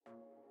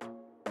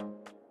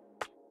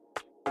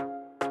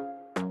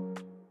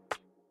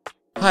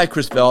Hi,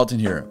 Chris Valentin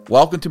here.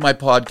 Welcome to my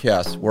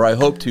podcast where I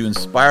hope to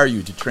inspire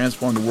you to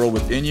transform the world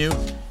within you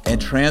and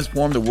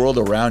transform the world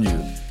around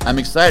you. I'm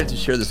excited to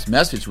share this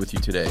message with you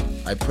today.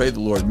 I pray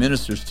the Lord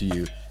ministers to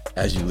you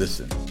as you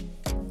listen.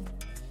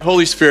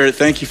 Holy Spirit,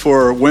 thank you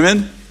for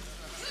women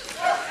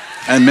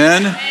and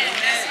men.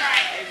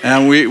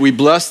 And we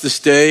bless this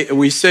day. And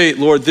we say,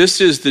 Lord, this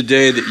is the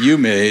day that you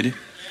made.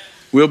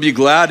 We'll be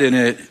glad in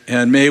it,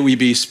 and may we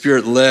be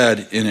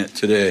Spirit-led in it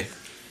today.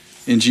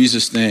 In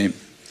Jesus' name,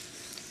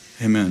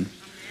 amen.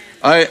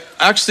 First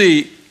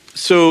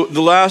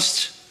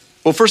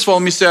of all,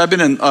 let me say I've been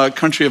in a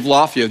country of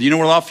Latvia. Do you know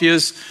where Latvia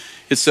is?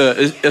 It's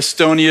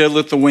Estonia,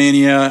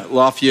 Lithuania,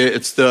 Latvia.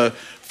 It's the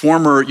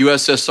former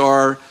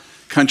USSR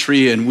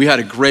country, and we had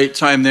a great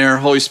time there.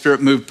 Holy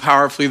Spirit moved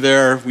powerfully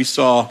there. We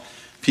saw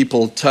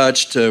people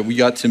touched. We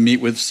got to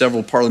meet with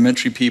several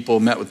parliamentary people,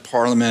 met with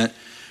Parliament,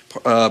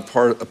 a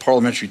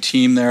parliamentary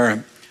team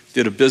there,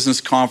 did a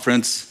business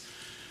conference.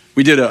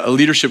 We did a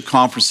leadership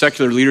conference,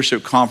 secular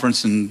leadership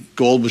conference, and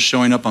gold was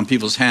showing up on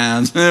people's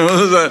hands. Anyway.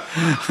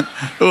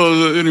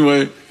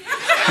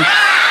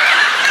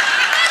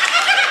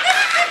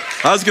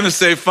 I was going to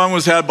say fun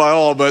was had by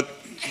all, but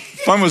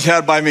fun was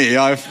had by me.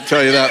 I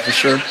tell you that for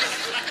sure.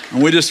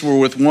 And we just were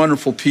with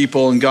wonderful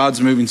people, and God's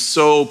moving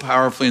so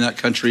powerfully in that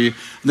country.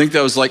 I think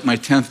that was like my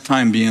 10th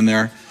time being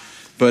there,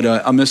 but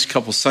I missed a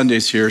couple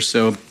Sundays here,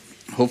 so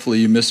hopefully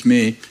you missed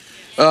me.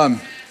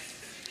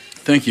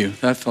 Thank you.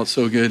 That felt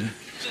so good.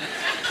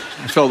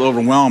 I felt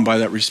overwhelmed by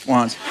that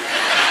response.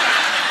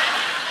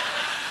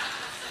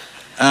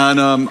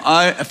 And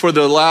for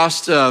the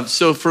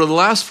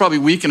last probably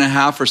week and a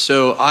half or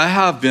so, I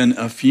have been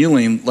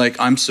feeling like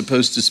I'm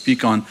supposed to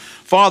speak on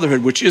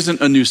fatherhood, which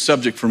isn't a new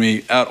subject for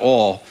me at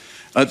all.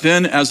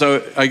 Then as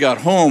I got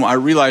home, I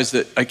realized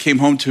that I came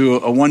home to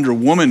a Wonder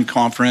Woman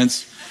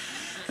conference,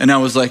 and I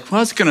was like,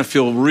 well, it's going to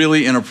feel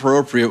really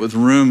inappropriate with a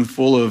room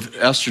full of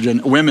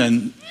estrogen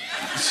women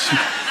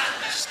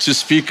to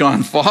speak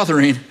on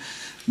fathering.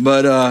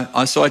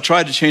 But so I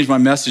tried to change my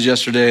message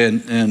yesterday,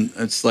 and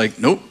it's like,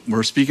 nope,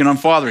 we're speaking on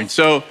fathering.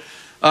 So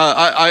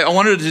I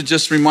wanted to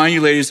just remind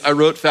you, ladies, I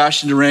wrote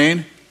Fashion to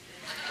Reign.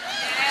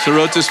 So I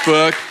wrote this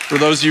book. For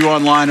those of you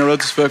online, I wrote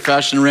this book,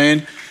 Fashion to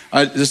Reign.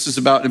 This is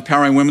about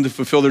empowering women to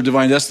fulfill their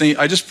divine destiny.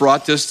 I just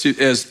brought this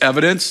as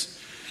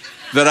evidence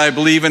that I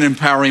believe in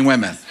empowering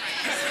women.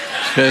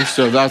 Okay,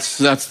 so that's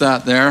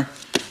that there.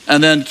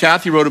 And then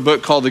Kathy wrote a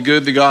book called The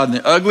Good, the God, and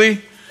the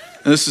Ugly.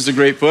 And this is a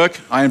great book.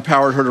 I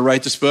empowered her to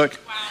write this book.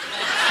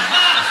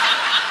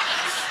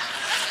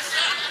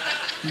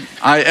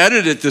 I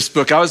edited this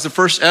book. I was the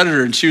first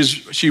editor, and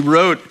she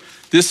wrote,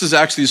 this is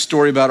actually a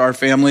story about our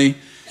family.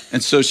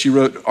 And so she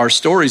wrote our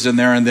stories in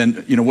there, and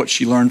then, what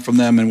she learned from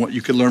them and what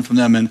you could learn from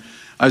them. And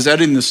I was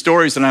editing the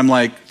stories, and I'm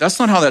like, that's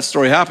not how that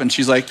story happened.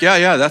 She's like,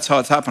 yeah, that's how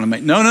it's happened. I'm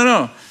like,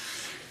 no.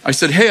 I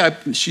said, hey,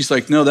 she's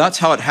like, no, that's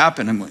how it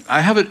happened. I'm like,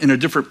 I have it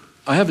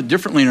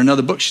differently in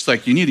another book. She's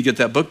like, you need to get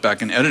that book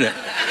back and edit it.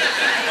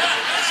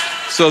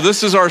 So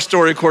this is our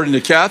story according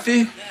to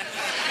Kathy.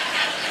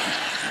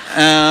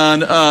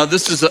 And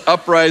this is the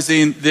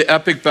uprising, the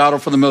epic battle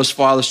for the most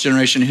fatherless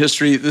generation in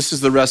history. This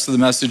is the rest of the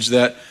message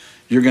that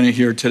you're going to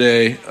hear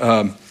today.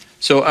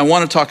 So I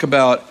want to talk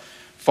about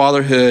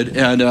fatherhood,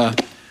 and I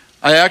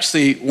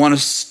actually want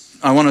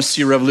to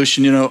see a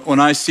revolution.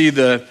 When I see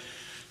the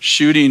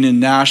shooting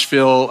in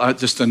Nashville,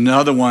 just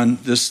another one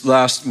this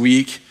last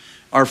week,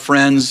 our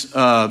friends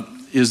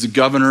is the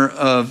governor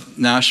of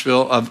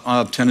Nashville,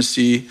 of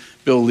Tennessee,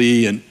 Bill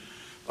Lee, and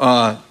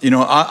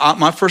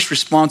my first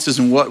response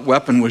isn't what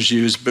weapon was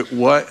used, but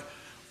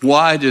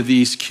why do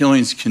these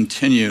killings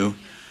continue?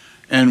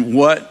 And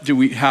what do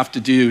we have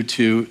to do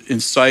to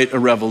incite a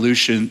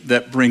revolution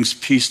that brings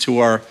peace to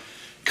our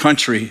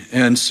country?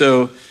 And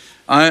so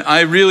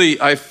I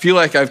feel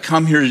like I've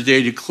come here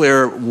today to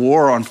declare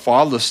war on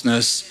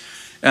fatherlessness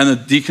and the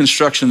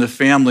deconstruction of the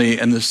family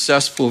and the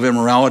cesspool of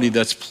immorality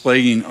that's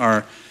plaguing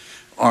our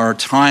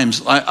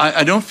times.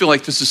 I don't feel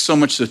like this is so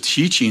much the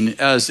teaching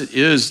as it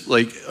is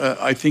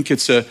I think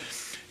it's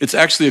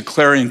actually a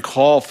clarion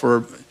call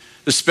for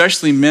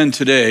especially men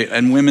today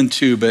and women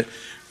too, but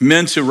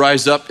men to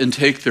rise up and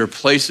take their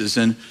places.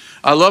 And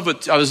I love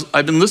it.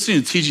 I've been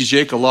listening to T.D.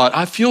 Jakes a lot.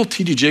 I feel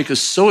T.D. Jakes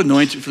is so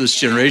anointed for this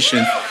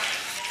generation.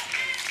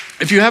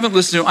 If you haven't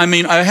listened to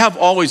him, I have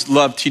always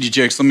loved T.D.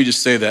 Jakes, let me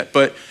just say that.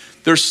 But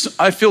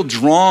I feel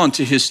drawn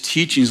to his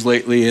teachings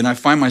lately, and I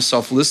find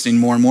myself listening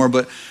more and more.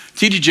 But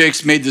T.D.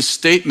 Jakes made this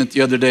statement the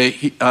other day.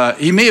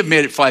 He may have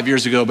made it 5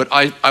 years ago, but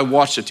I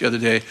watched it the other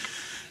day.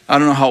 I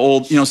don't know how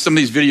old, some of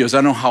these videos, I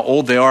don't know how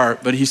old they are,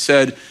 but he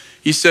said,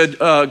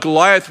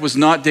 Goliath was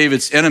not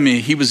David's enemy.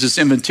 He was his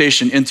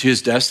invitation into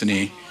his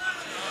destiny.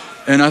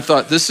 And I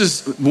thought,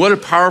 what a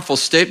powerful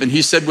statement.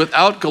 He said,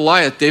 without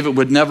Goliath, David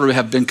would never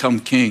have become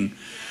king.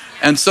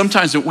 And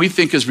sometimes what we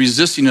think is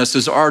resisting us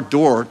is our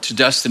door to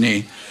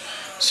destiny.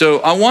 So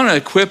I want to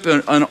equip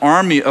an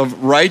army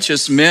of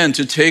righteous men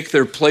to take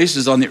their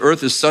places on the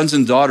earth as sons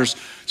and daughters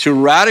to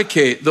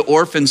eradicate the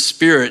orphan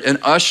spirit and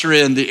usher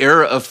in the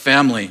era of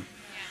family.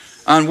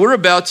 And we're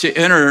about to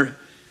enter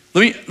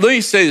Let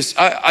me say this.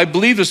 I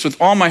believe this with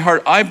all my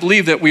heart. I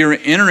believe that we are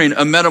entering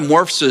a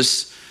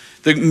metamorphosis,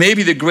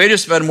 maybe the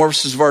greatest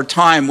metamorphosis of our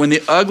time, when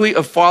the ugly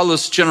of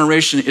fatherless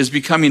generation is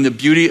becoming the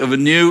beauty of a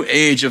new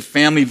age of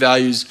family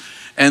values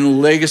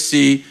and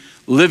legacy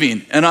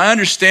living. And I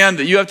understand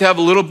that you have to have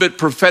a little bit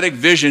prophetic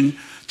vision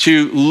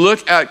to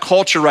look at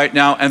culture right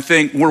now and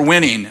think we're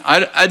winning.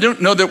 I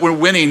don't know that we're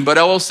winning, but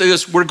I will say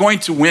this, we're going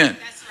to win.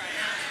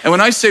 And when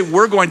I say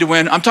we're going to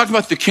win, I'm talking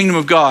about the kingdom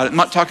of God. I'm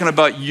not talking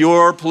about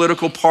your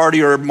political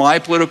party or my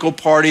political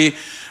party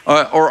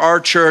or our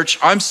church.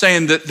 I'm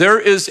saying that there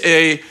is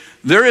a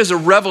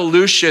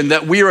revolution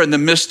that we are in the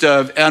midst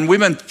of, and we've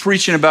been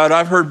preaching about it.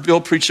 I've heard Bill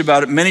preach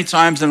about it many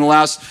times in the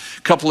last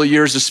couple of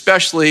years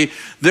especially.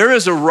 There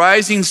is a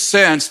rising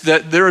sense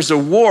that there is a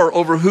war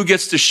over who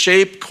gets to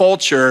shape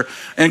culture,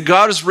 and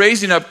God is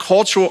raising up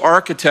cultural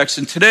architects.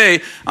 And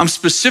today, I'm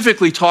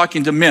specifically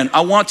talking to men.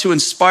 I want to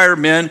inspire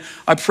men.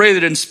 I pray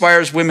that it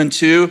inspires women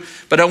too,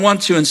 but I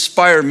want to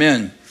inspire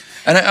men.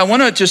 And I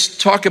want to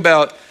just talk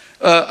about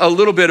a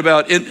little bit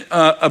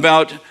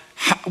about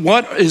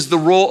what is the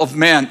role of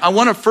man. I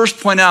want to first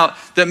point out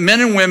that men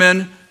and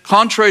women,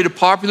 contrary to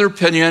popular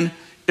opinion,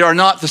 they are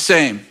not the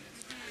same.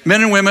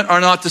 Men and women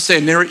are not the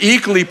same. They are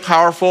equally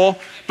powerful,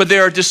 but they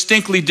are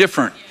distinctly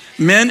different.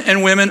 Men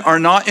and women are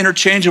not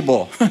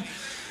interchangeable.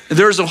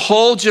 There's a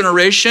whole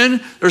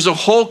generation, there's a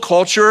whole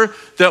culture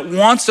that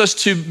wants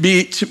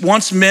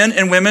wants men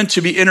and women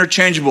to be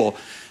interchangeable.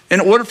 In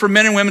order for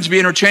men and women to be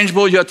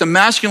interchangeable, you have to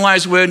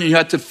masculinize women, you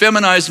have to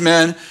feminize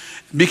men,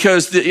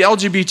 because the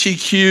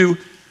LGBTQ,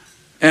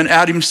 and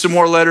adding some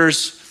more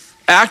letters,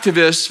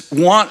 activists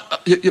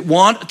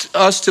want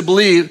us to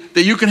believe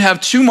that you can have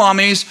two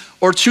mommies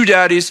or two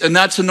daddies, and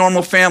that's a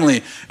normal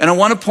family. And I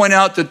want to point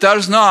out that that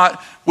is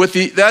not what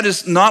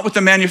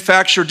the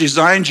manufacturer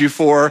designed you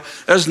for.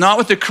 That is not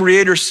what the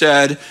creator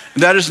said.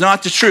 That is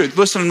not the truth.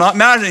 Listen, I'm not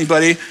mad at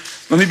anybody.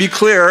 Let me be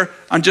clear.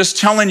 I'm just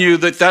telling you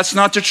that that's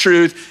not the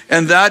truth,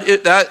 and that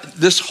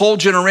this whole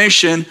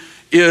generation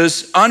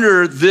is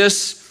under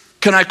this,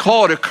 can I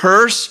call it a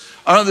curse?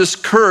 Under this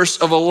curse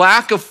of a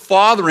lack of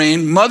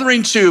fathering,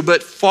 mothering too,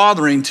 but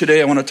fathering.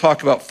 Today I want to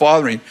talk about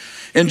fathering.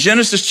 In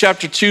Genesis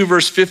chapter 2,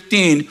 verse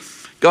 15,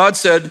 God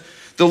said,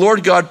 the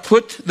Lord God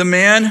took the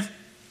man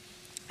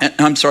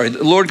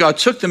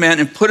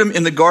and put him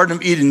in the Garden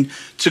of Eden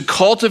to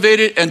cultivate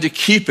it and to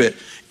keep it.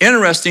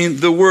 Interesting,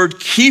 the word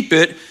keep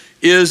it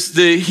is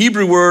the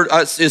Hebrew word,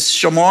 is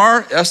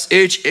shamar,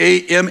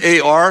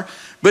 S-H-A-M-A-R,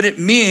 but it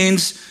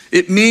means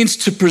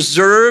to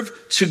preserve,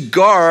 to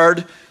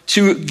guard,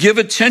 to give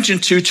attention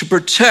to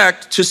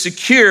protect, to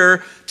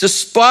secure, to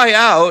spy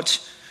out,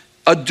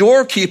 a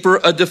doorkeeper,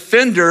 a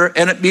defender,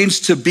 and it means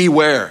to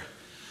beware.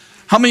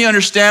 How many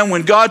understand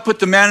when God put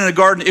the man in the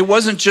garden, it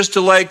wasn't just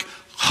to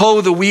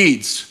hoe the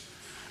weeds.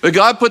 But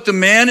God put the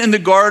man in the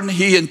garden,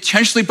 he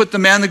intentionally put the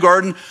man in the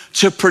garden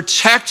to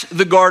protect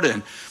the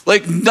garden.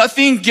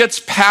 Nothing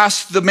gets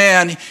past the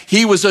man.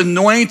 He was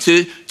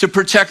anointed to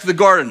protect the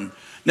garden.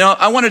 Now,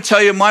 I want to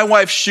tell you, my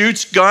wife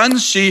shoots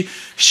guns. She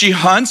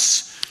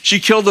hunts. She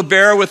killed a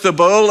bear with a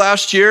bow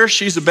last year.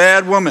 She's a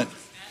bad woman.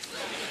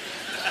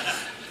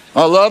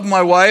 I love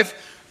my wife,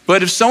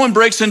 but if someone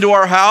breaks into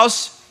our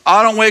house,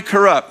 I don't wake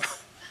her up.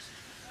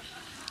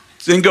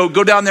 Then go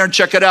down there and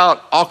check it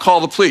out. I'll call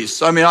the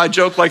police. I mean, I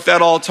joke like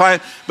that all the time.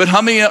 But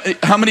how many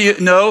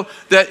know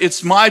that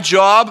it's my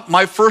job?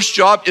 My first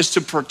job is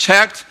to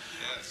protect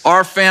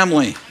our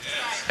family.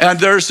 And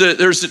there's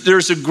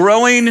a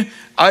growing,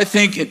 I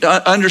think,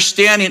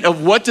 understanding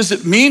of what does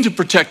it mean to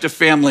protect a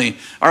family.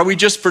 Are we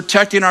just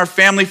protecting our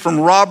family from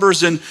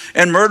robbers and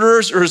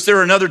murderers, or is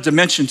there another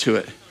dimension to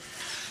it?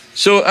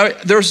 So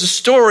there's a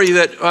story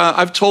that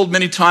I've told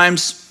many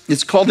times.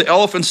 It's called the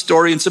elephant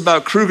story. It's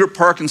about Kruger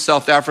Park in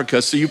South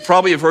Africa. So you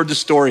probably have heard the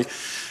story.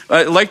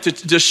 I'd like to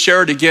just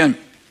share it again.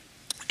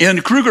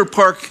 In Kruger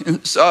Park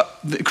in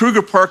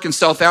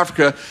South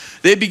Africa,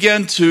 they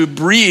began to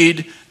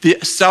breed the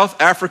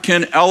South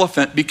African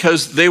elephant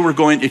because they were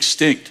going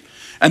extinct.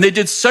 And they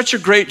did such a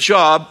great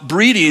job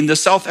breeding the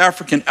South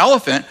African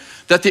elephant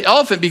that the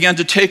elephant began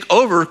to take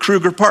over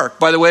Kruger Park.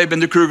 By the way, I've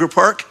been to Kruger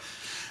Park.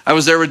 I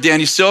was there with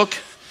Danny Silk,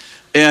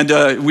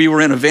 and we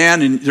were in a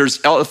van, and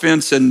there's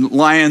elephants and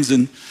lions.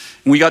 And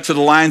when we got to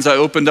the lions, I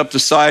opened up the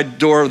side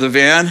door of the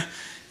van,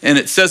 and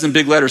it says in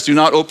big letters, "Do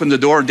not open the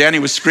door." And Danny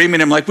was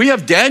screaming. I'm like, "We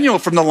have Daniel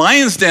from the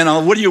lion's den.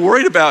 What are you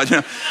worried about?"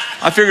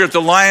 I figured if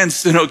the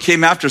lions,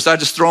 came after us, I'd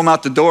just throw them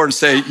out the door and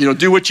say,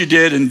 "Do what you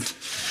did." And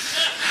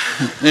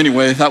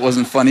anyway, that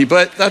wasn't funny,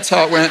 but that's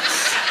how it went.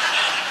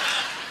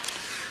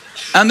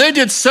 And they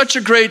did such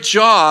a great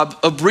job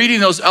of breeding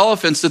those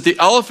elephants that the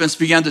elephants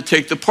began to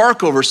take the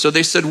park over. So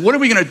they said, "What are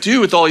we going to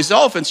do with all these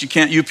elephants? You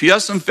can't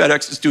UPS them,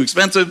 FedEx is too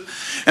expensive."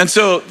 And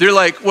so they're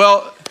like,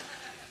 "Well,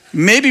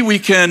 maybe we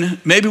can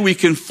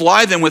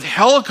fly them with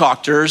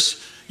helicopters.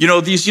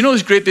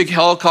 These great big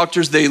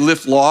helicopters, they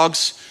lift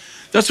logs."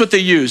 That's what they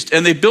used.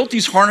 And they built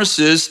these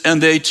harnesses,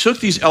 and they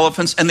took these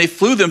elephants and they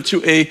flew them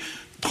to a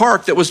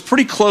park that was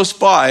pretty close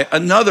by,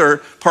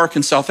 another park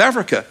in South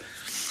Africa.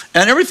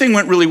 And everything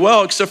went really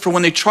well, except for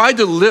when they tried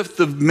to lift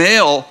the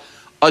male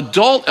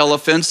adult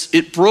elephants,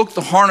 it broke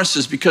the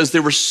harnesses because they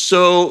were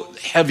so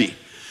heavy.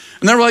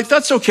 And they were like,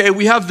 that's okay.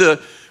 We have the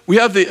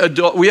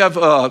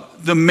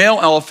male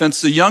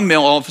elephants, the young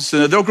male elephants,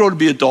 and they'll grow to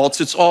be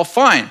adults. It's all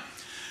fine.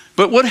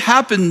 But what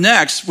happened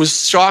next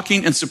was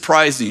shocking and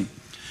surprising.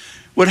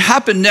 What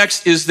happened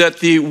next is that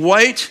the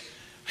white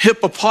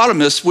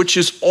hippopotamus, which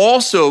is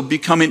also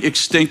becoming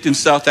extinct in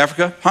South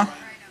Africa,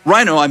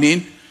 Rhino, I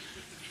mean.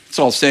 It's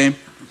all the same.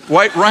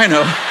 White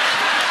rhino.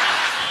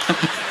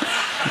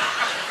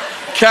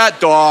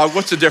 Cat, dog,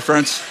 what's the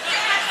difference?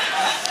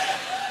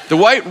 The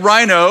white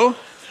rhino,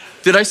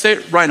 did I say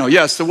rhino?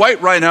 Yes, the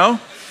white rhino.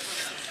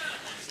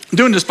 I'm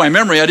doing this by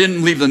memory. I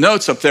didn't leave the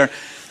notes up there.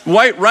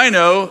 White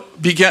rhino,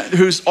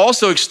 who's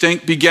also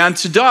extinct, began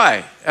to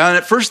die. And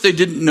at first they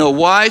didn't know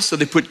why, so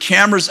they put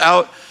cameras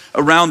out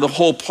around the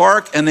whole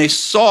park, and they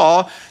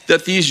saw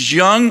that these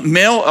young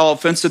male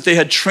elephants that they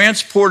had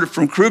transported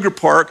from Kruger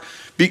Park,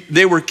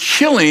 they were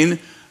killing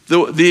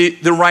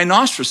the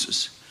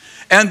rhinoceroses.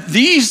 And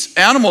these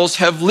animals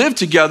have lived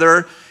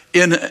together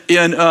in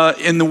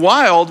the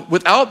wild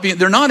without being,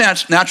 they're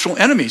not natural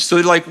enemies. So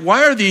they're like,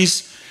 why are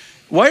these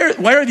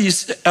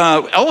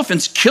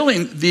elephants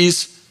killing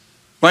these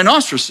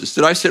rhinoceroses?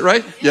 Did I say it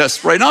right?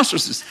 Yes,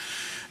 rhinoceroses.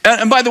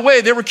 And by the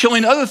way, they were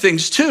killing other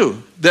things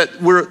too,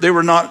 they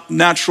were not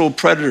natural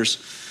predators.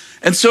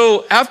 And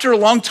so after a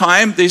long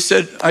time, they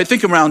said, I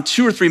think around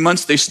 2 or 3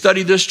 months, they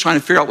studied this, trying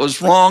to figure out what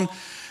was wrong.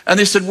 And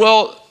they said,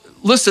 well,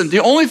 listen, the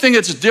only thing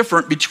that's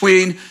different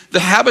between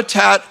the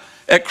habitat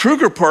at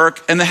Kruger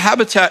Park and the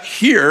habitat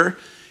here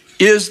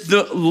is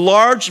the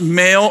large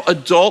male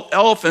adult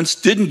elephants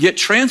didn't get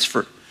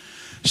transferred.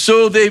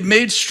 So they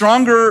made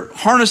stronger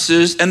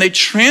harnesses and they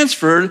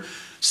transferred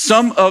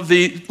some of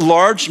the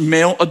large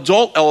male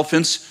adult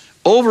elephants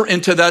over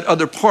into that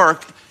other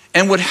park.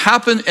 And what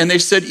happened, and they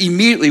said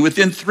immediately,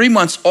 within 3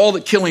 months, all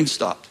the killing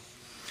stopped.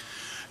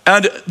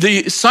 And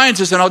the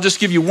scientists, and I'll just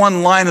give you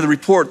one line of the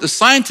report, the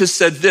scientists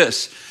said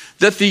this,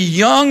 that the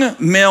young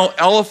male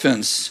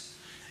elephants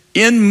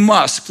in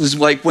musks,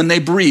 like when they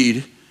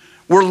breed,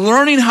 were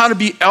learning how to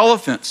be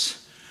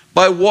elephants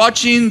by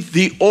watching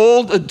the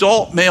old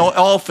adult male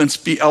elephants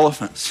be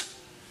elephants.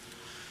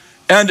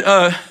 And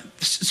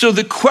so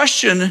the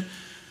question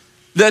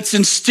that's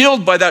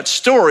instilled by that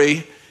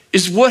story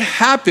is what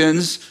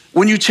happens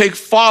when you take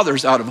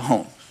fathers out of a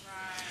home.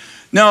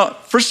 Now,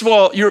 first of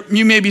all,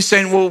 you may be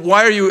saying, well,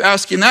 why are you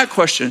asking that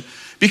question?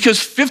 Because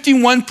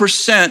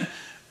 51%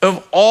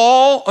 of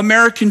all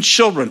American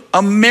children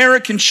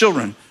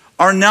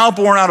are now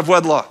born out of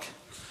wedlock.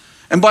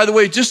 And by the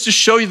way, just to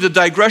show you the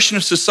digression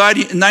of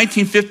society, in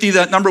 1950,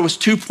 that number was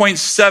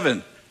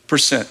 2.7%.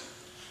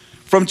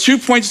 From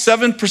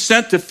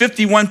 2.7% to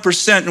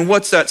 51%, and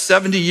what's that,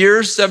 70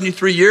 years,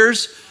 73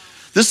 years?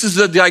 This is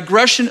the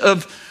digression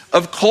of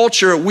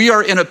culture. We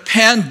are in a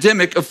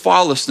pandemic of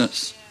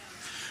fatherlessness.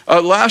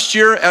 Last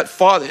year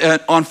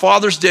on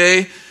Father's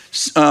Day,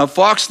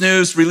 Fox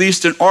News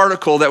released an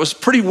article that was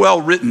pretty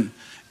well written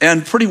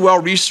and pretty well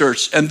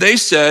researched. And they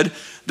said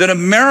that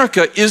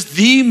America is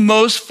the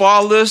most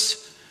fatherless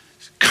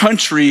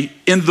country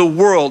in the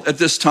world at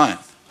this time.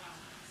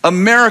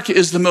 America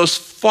is the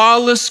most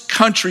fatherless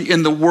country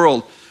in the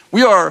world.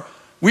 We are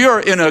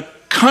in a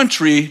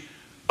country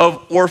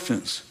of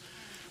orphans.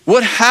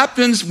 What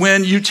happens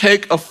when you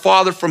take a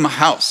father from a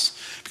house?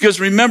 Because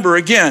remember,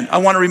 again, I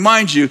want to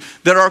remind you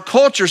that our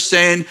culture is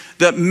saying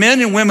that men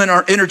and women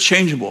are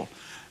interchangeable.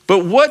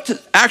 But what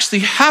actually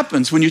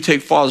happens when you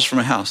take fathers from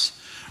a house?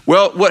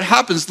 Well, what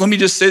happens, let me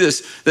just say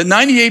this, that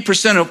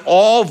 98% of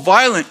all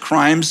violent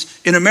crimes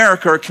in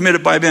America are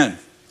committed by men.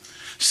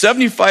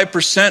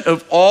 75%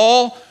 of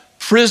all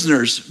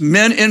prisoners,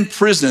 men in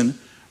prison,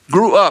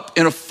 grew up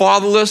in a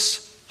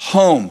fatherless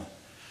home.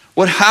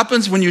 What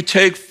happens when you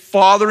take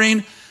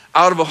fathering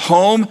out of a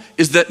home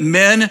is that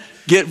men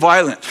get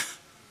violent.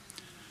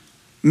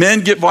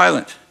 Men get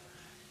violent.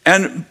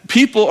 And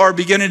people are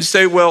beginning to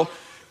say, well,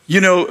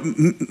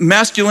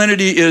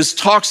 masculinity is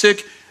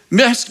toxic.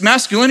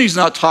 Masculinity is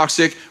not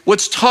toxic.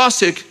 What's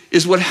toxic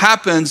is what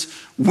happens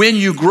when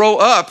you grow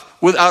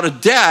up without a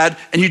dad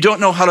and you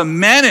don't know how to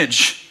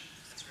manage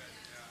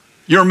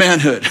your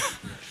manhood.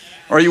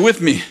 Are you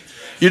with me?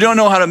 You don't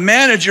know how to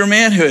manage your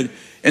manhood.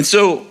 And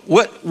so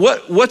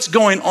what's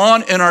going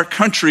on in our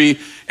country,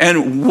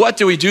 and what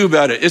do we do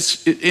about it?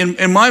 It's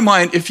in my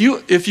mind, if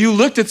you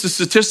looked at the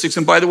statistics,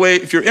 and by the way,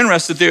 if you're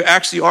interested, they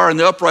actually are in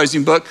the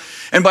Uprising book.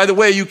 And by the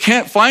way, you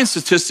can't find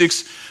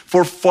statistics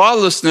for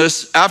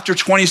fatherlessness after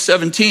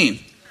 2017.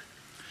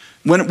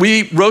 When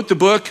we wrote the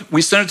book,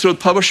 we sent it to a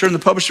publisher, and the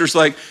publisher's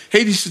like,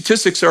 hey, these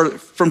statistics are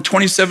from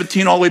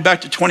 2017 all the way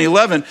back to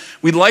 2011.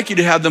 We'd like you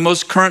to have the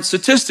most current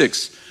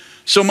statistics.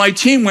 So my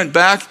team went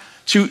back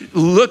to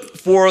look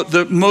for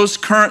the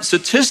most current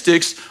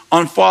statistics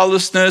on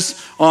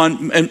fatherlessness,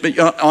 on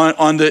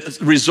the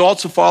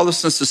results of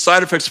fatherlessness, the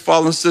side effects of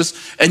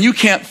fatherlessness, and you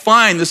can't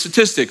find the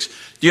statistics.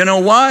 Do you know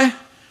why?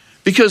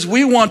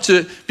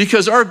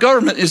 Because our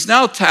government is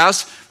now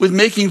tasked with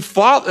making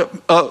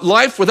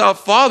life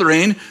without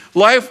fathering,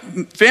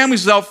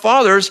 families without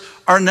fathers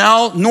are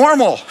now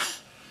normal.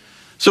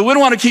 So we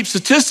don't want to keep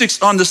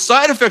statistics on the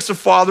side effects of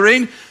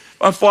fathering,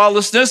 on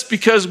fatherlessness,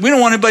 because we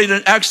don't want anybody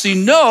to actually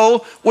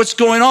know what's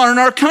going on in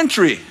our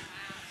country.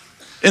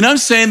 And I'm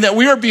saying that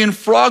we are being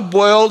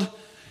frog-boiled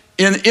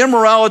in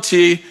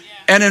immorality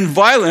and in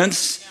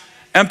violence.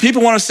 And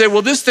people want to say,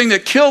 well, this thing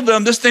that killed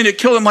them.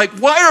 Like,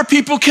 why are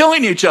people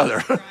killing each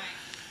other?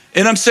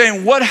 And I'm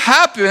saying, what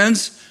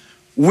happens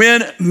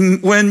when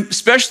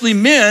especially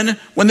men,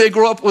 when they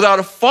grow up without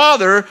a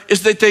father,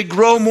 is that they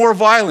grow more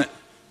violent.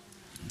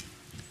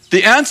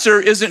 The answer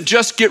isn't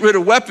just get rid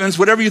of weapons.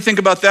 Whatever you think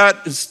about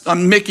that,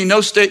 I'm making no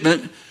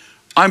statement.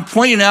 I'm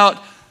pointing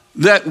out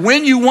that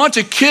when you want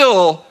to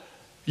kill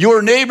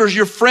your neighbors,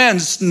 your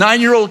friends,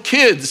 9-year-old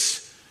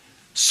kids,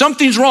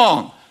 something's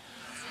wrong.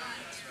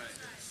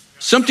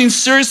 Something's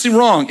seriously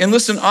wrong. And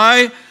listen,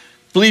 I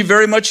believe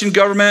very much in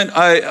government.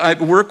 I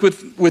work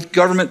with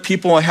government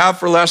people. I have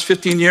for the last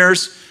 15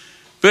 years.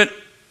 But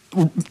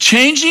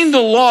changing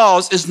the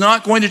laws is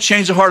not going to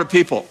change the heart of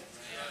people.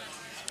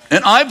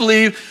 And I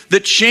believe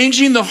that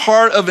changing the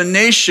heart of a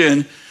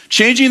nation,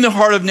 changing the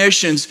heart of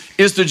nations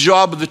is the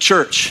job of the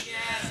church.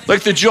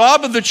 Like the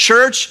job of the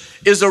church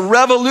is a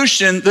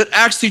revolution that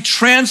actually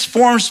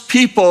transforms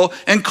people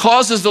and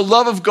causes the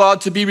love of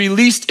God to be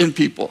released in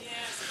people.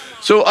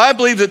 So I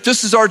believe that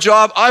this is our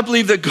job. I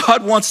believe that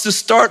God wants to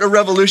start a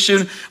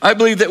revolution. I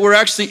believe that we're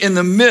actually in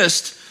the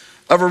midst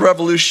of a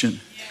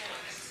revolution.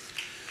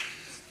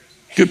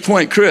 Good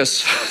point,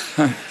 Chris.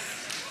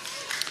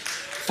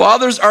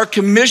 Fathers are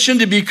commissioned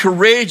to be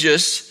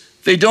courageous.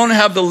 They don't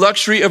have the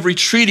luxury of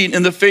retreating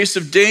in the face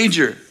of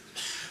danger.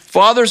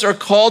 Fathers are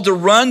called to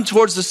run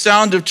towards the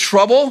sound of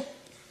trouble,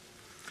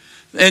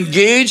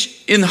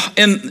 engage in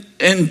hostility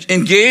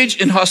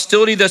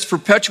that's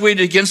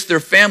perpetuated against their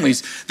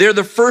families. They're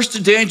the first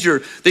to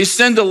danger. They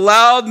send a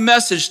loud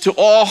message to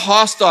all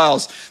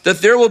hostiles that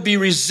there will be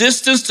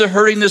resistance to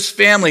hurting this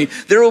family.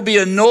 There will be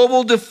a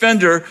noble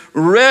defender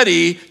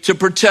ready to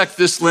protect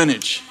this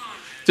lineage.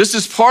 This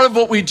is part of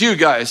what we do,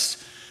 guys,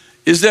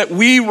 is that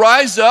we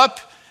rise up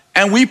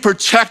and we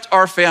protect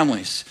our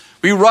families.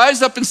 We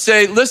rise up and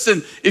say,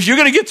 listen, if you're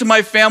going to get to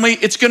my family,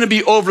 it's going to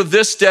be over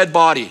this dead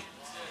body.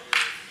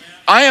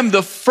 I am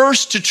the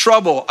first to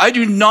trouble. I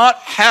do not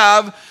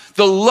have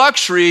the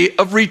luxury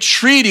of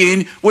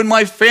retreating when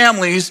my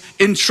family's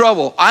in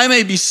trouble. I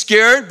may be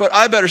scared, but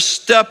I better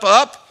step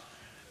up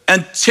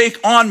and take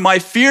on my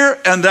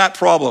fear and that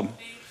problem.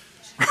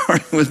 Are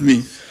you with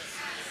me?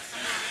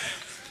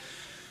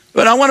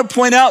 But I want to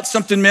point out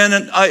something, man,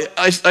 and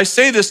I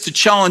say this to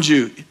challenge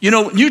you. You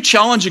know, when you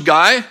challenge a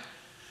guy,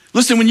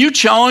 listen, when you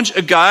challenge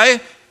a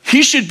guy,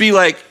 he should be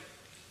like,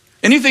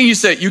 anything you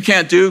say you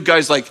can't do,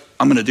 guy's like,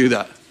 I'm going to do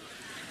that.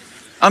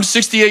 I'm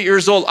 68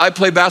 years old. I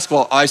play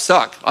basketball. I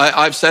suck.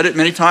 I've said it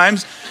many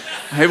times.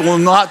 I will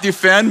not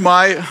defend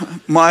my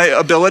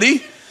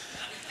ability.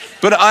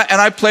 But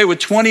I play with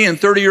 20 and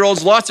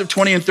 30-year-olds, lots of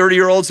 20 and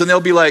 30-year-olds, and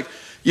they'll be like,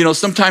 you know,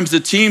 sometimes the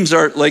teams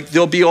are like,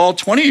 they'll be all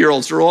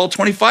 20-year-olds or all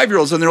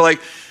 25-year-olds, and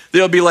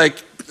they'll be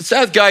like,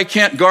 that guy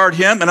can't guard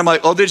him. And I'm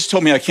like, oh, they just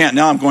told me I can't.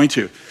 Now I'm going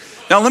to.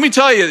 Now, let me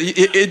tell you,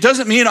 it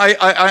doesn't mean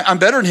I'm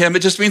better than him.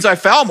 It just means I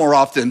foul more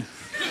often.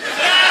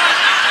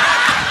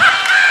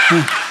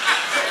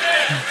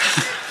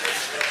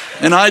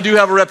 And I do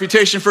have a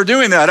reputation for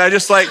doing that. I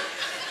just like,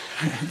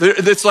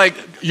 it's like,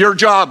 your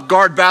job,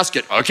 guard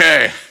basket.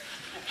 Okay.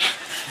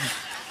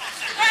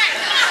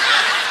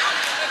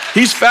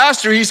 He's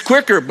faster, he's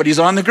quicker, but he's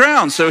on the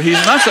ground, so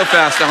he's not so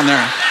fast down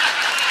there.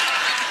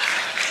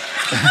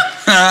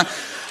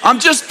 I'm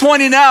just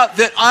pointing out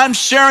that I'm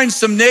sharing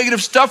some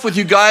negative stuff with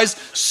you guys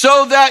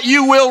so that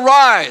you will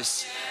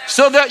rise,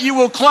 so that you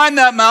will climb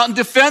that mountain,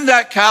 defend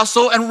that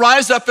castle, and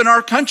rise up in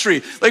our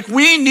country. Like,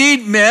 we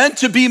need men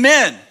to be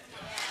men.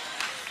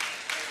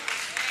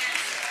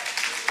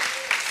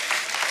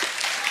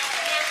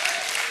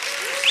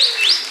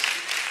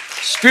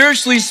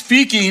 Spiritually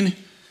speaking,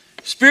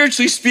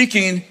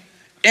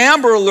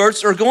 Amber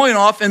Alerts are going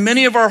off in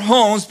many of our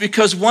homes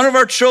because one of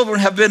our children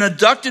have been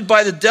abducted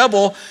by the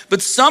devil,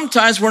 but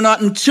sometimes we're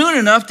not in tune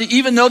enough to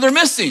even know they're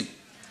missing.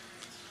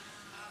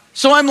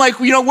 So I'm like,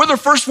 you know, we're the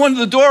first one to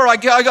the door. I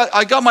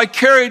got my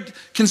carried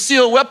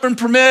concealed weapon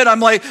permit. I'm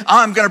like,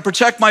 I'm going to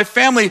protect my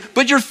family.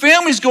 But your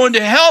family's going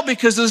to hell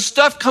because of the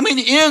stuff coming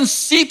in,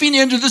 seeping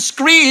into the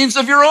screens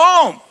of your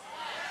home.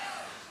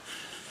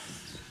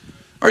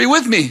 Are you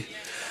with me?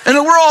 And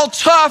we're all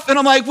tough, and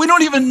I'm like, we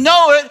don't even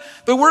know it,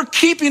 but we're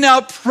keeping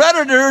out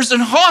predators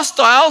and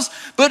hostiles,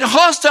 but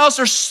hostiles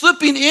are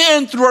slipping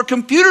in through our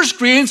computer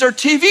screens, our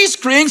TV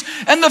screens,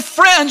 and the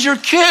friends, your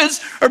kids,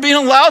 are being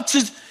allowed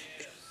to.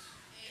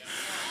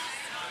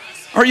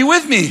 Are you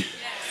with me?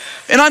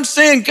 And I'm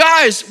saying,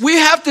 guys, we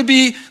have to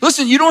be,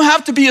 listen, you don't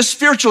have to be a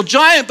spiritual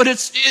giant, but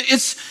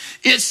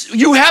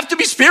you have to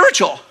be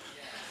spiritual.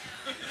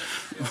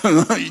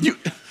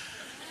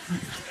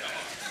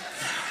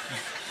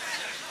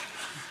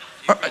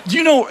 Do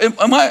you know,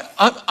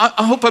 I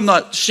hope I'm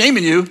not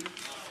shaming you,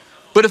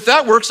 But if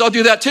that works, I'll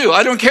do that too.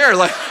 I don't care.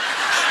 Like,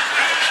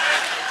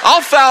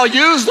 I'll foul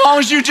you as long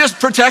as you just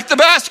protect the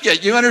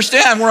basket. You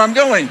understand where I'm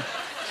going?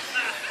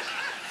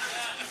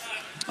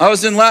 I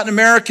was in Latin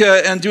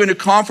America and doing a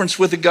conference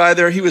with a guy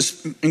there. He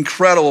was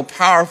incredible,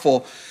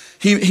 powerful.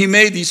 He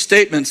made these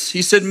statements.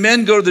 He said,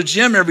 men go to the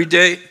gym every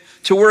day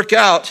to work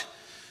out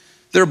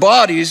their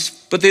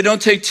bodies, but they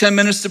don't take 10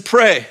 minutes to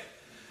pray.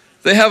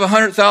 They have a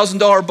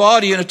 $100,000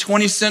 body and a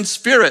 20-cent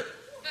spirit.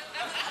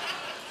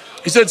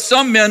 He said,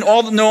 some men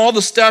know all the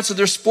stats of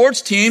their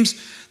sports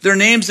teams, their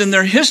names and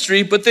their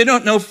history, but they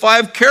don't know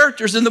 5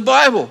 characters in the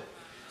Bible.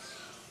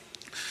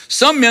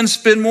 Some men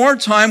spend more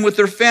time with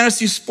their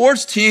fantasy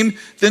sports team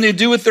than they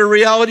do with their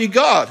reality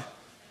God.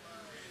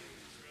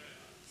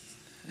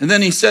 And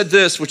then he said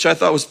this, which I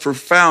thought was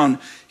profound.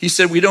 He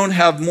said, we don't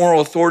have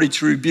moral authority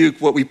to rebuke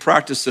what we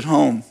practice at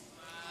home.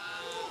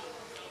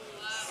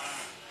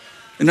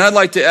 And I'd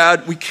like to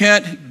add, we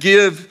can't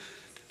give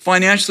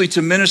financially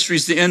to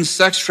ministries to end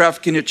sex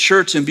trafficking at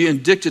church and be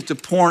addicted to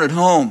porn at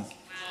home.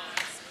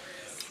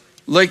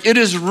 Like, it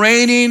is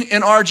raining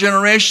in our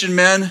generation,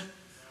 men.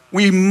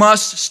 We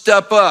must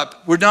step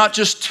up. We're not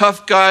just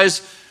tough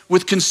guys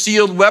with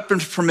concealed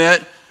weapons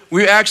permit.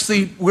 We're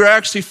actually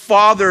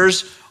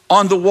fathers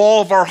on the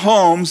wall of our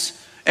homes,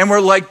 and we're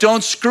like,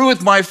 don't screw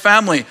with my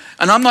family.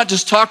 And I'm not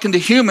just talking to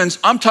humans,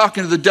 I'm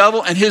talking to the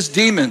devil and his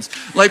demons.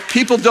 Like,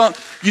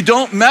 you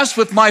don't mess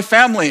with my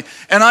family.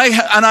 And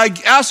I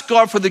ask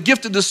God for the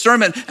gift of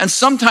discernment, and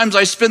sometimes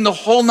I spend the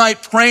whole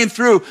night praying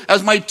through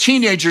as my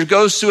teenager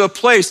goes to a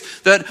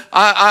place that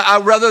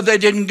I rather they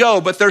didn't go,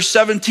 but they're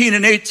 17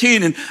 and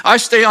 18, and I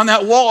stay on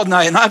that wall at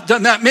night, and I've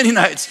done that many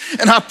nights.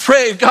 And I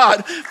pray,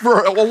 God,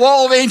 for a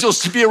wall of angels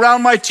to be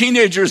around my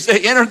teenagers.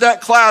 They enter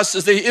that class,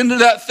 as they enter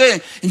that thing.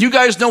 And you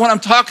guys know what I'm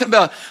talking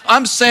about.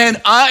 I'm saying,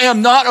 I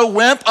am not a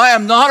wimp. I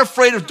am not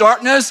afraid of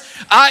darkness.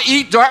 I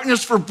eat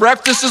darkness for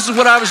breakfast. This is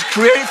what I was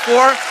created for.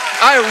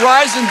 I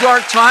rise in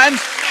dark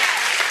times.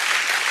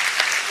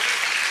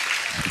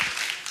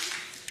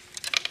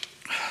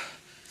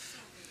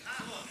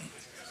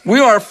 We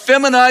are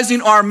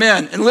feminizing our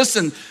men. And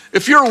listen,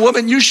 if you're a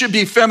woman, you should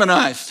be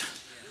feminized.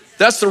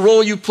 That's the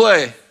role you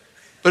play.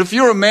 But if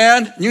you're a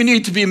man, you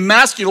need to be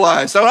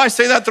masculized. Did I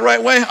say that the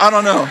right way? I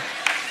don't know.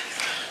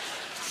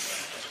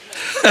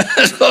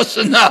 Close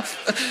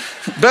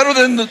enough. Better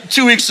than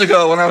 2 weeks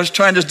ago when I was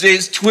trying to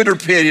date Twitter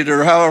pated,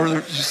 or however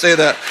you say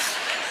that.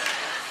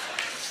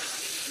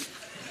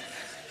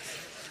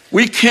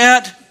 We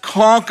can't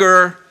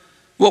conquer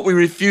what we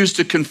refuse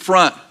to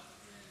confront.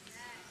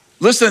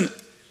 Listen,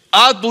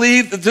 I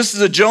believe that this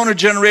is a Jonah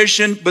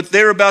generation, but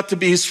they're about to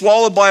be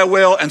swallowed by a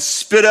whale and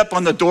spit up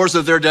on the doors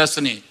of their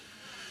destiny.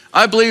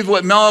 I believe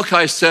what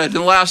Malachi said, in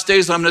the last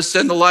days I'm going to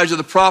send Elijah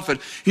the prophet.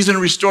 He's going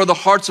to restore the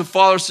hearts of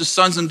fathers to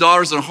sons and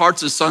daughters, and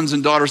hearts of sons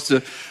and daughters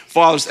to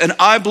fathers. And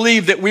I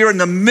believe that we are in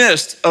the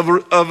midst of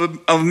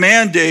a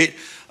mandate,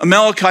 a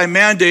Malachi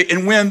mandate,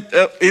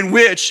 in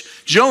which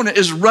Jonah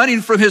is running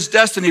from his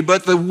destiny,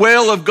 but the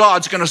whale of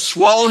God's going to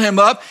swallow him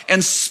up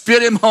and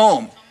spit him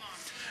home.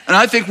 And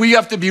I think we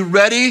have to be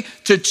ready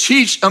to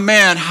teach a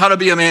man how to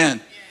be a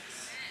man.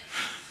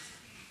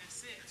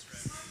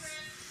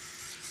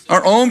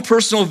 Our own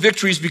personal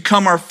victories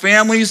become our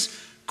family's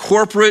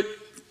corporate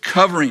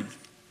covering.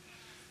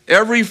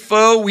 Every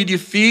foe we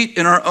defeat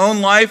in our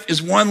own life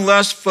is one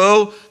less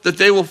foe that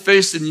they will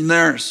face in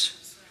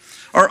theirs.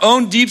 Our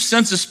own deep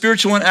sense of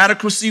spiritual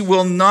inadequacy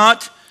will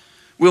not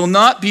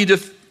be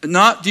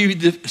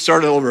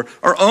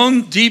Our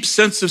own deep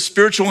sense of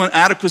spiritual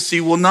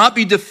inadequacy will not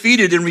be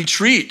defeated in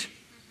retreat.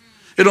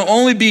 It'll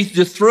only be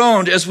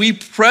dethroned as we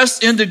press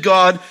into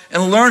God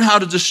and learn how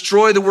to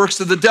destroy the works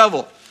of the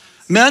devil.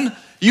 Men,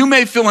 you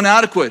may feel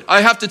inadequate. I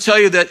have to tell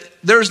you that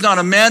there's not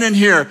a man in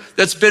here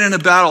that's been in a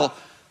battle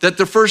that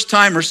the first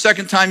time or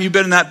second time you've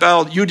been in that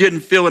battle, you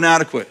didn't feel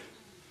inadequate.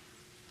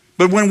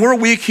 But when we're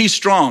weak, he's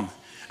strong.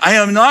 I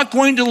am not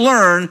going to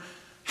learn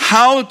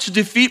how to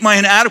defeat my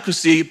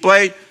inadequacy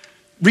by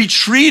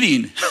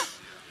retreating.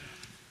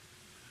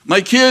 My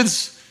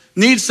kids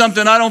need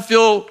something I don't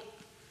feel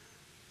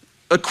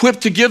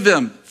equipped to give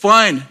them.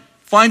 Fine,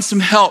 find some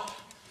help.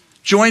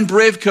 Join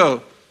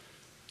Braveco.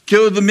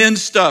 Go to the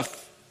men's stuff.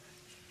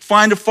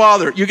 Find a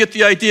father. You get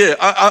the idea.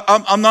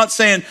 I'm not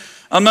saying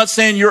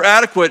you're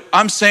adequate.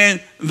 I'm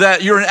saying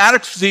that your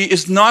inadequacy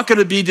is not going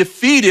to be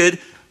defeated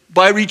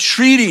by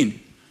retreating.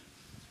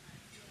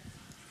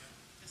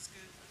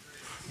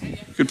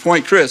 Good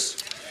point,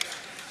 Chris.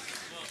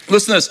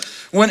 Listen to this.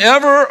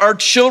 Whenever our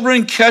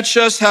children catch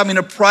us having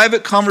a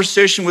private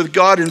conversation with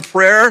God in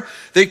prayer,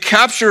 they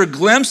capture a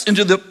glimpse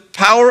into the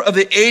power of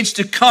the age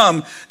to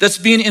come that's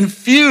being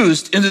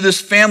infused into this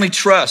family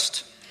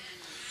trust.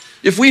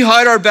 If we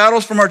hide our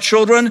battles from our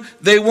children,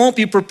 they won't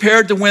be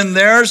prepared to win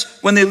theirs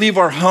when they leave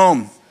our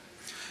home.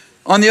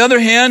 On the other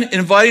hand,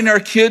 inviting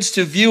our kids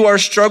to view our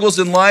struggles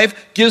in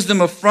life gives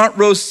them a front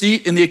row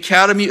seat in the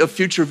academy of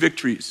future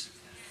victories.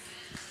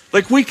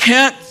 Like, we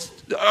can't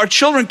Our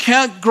children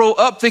can't grow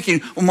up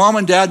thinking, well, mom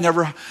and dad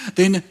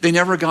they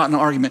never got in an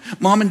argument.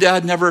 Mom and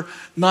dad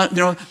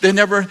they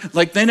never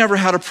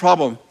had a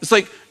problem. It's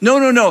like,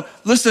 no.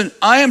 Listen,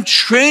 I am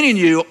training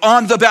you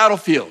on the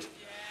battlefield.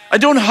 I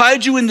don't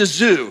hide you in the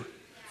zoo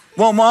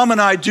while mom and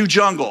I do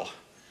jungle.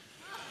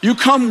 You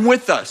come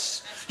with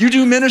us. You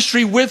do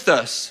ministry with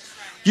us.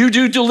 You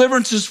do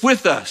deliverances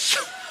with us.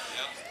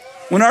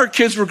 When our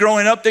kids were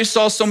growing up, they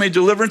saw so many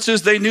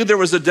deliverances. They knew there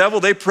was a devil.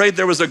 They prayed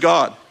there was a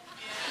God.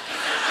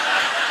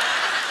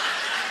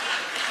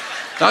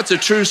 That's a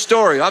true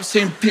story. I've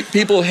seen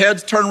people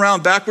heads turn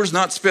around backwards,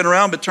 not spin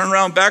around, but turn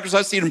around backwards.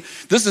 I've seen them.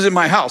 This is in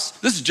my house.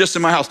 This is just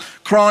in my house.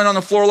 Crawling on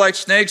the floor like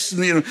snakes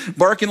and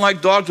barking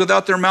like dogs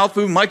without their mouth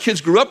moving. My kids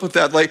grew up with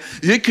that. Like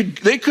they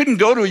couldn't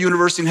go to a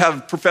university and have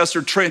a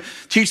professor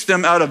teach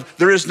them out of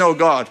there is no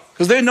God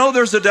because they know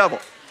there's a devil.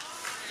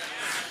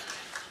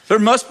 There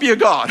must be a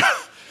God.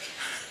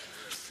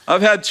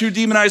 I've had 2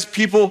 demonized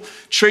people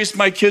chase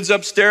my kids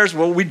upstairs.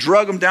 Well, we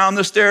drug them down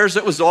the stairs.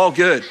 It was all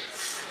good.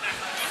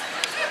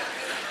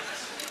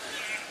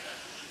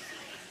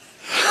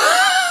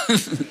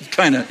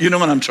 Kind of, you know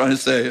what I'm trying to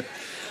say.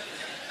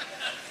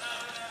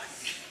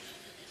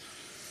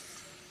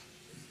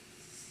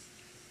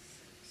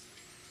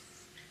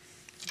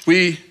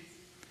 We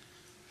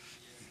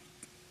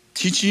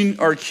teaching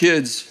our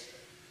kids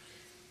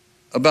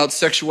about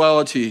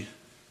sexuality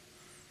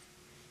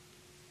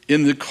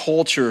in the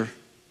culture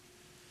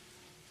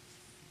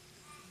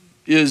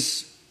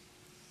is,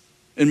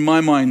 in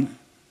my mind,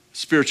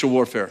 spiritual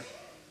warfare.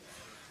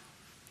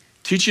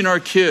 Teaching our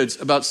kids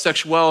about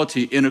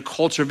sexuality in a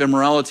culture of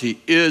immorality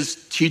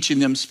is teaching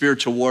them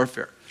spiritual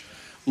warfare.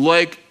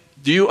 Like,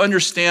 do you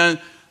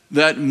understand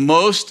that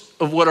most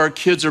of what our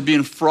kids are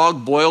being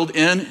frog boiled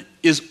in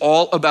is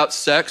all about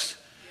sex?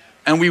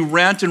 And we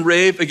rant and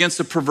rave against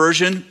the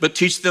perversion, but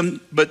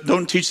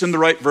don't teach them the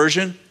right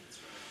version?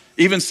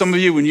 Even some of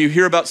you, when you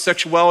hear about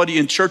sexuality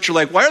in church, you're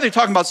like, why are they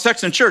talking about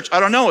sex in church? I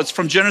don't know. It's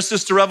from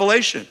Genesis to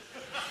Revelation.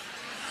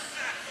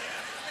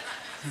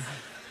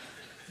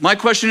 My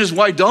question is,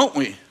 why don't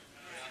we?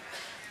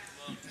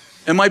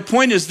 And my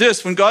point is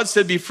this, when God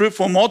said be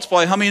fruitful and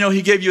multiply, how many know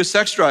he gave you a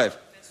sex drive?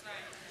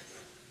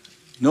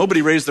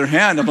 Nobody raised their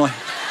hand. I'm like,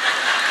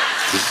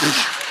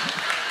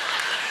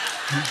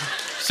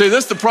 see,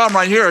 this is the problem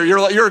right here.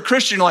 You're a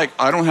Christian, you're like,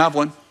 I don't have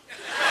one.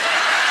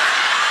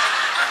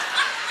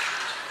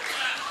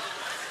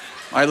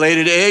 I laid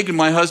an egg and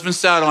my husband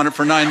sat on it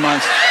for 9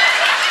 months.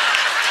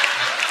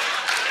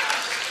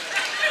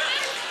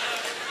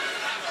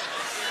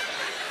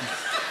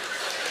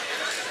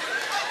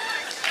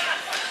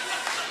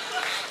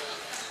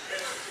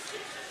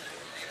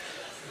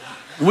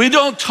 We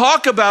don't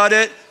talk about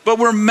it, but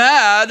we're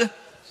mad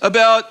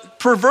about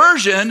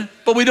perversion,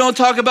 but we don't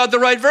talk about the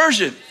right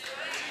version.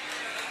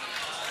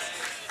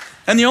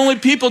 And the only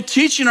people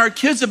teaching our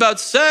kids about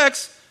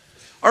sex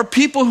are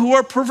people who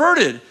are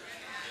perverted.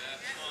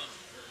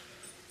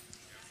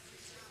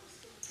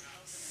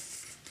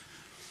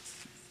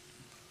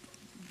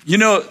 You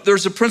know,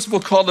 there's a principle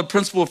called the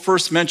principle of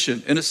first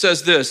mention, and it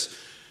says this: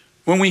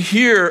 when we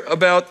hear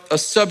about a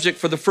subject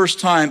for the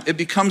first time, it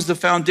becomes the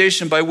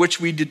foundation by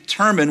which we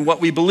determine what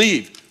we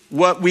believe.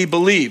 What we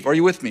believe. Are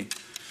you with me?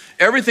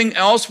 Everything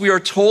else we are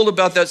told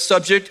about that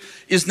subject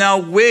is now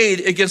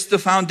weighed against the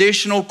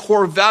foundational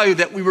core value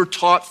that we were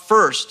taught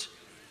first.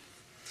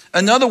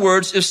 In other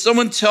words, if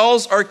someone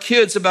tells our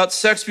kids about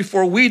sex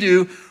before we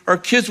do, our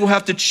kids will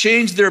have to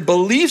change their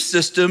belief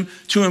system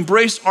to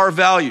embrace our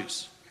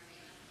values.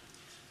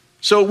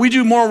 So we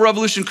do Moral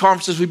Revolution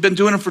conferences. We've been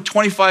doing them for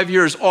 25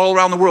 years all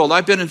around the world.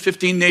 I've been in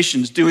 15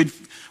 nations doing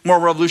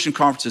Moral Revolution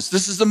conferences.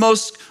 This is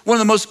one of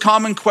the most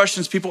common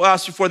questions people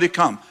ask before they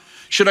come.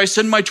 Should I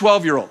send my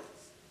 12-year-old?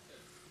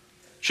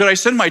 Should I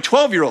send my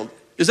 12-year-old?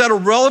 Is that a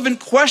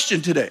relevant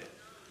question today?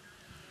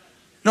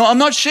 No, I'm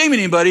not shaming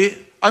anybody.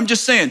 I'm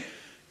just saying,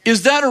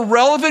 is that a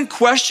relevant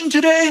question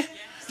today?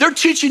 They're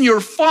teaching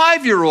your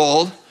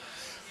 5-year-old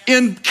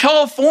in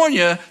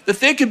California that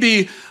they could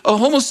be a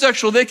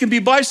homosexual, they can be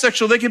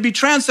bisexual, they can be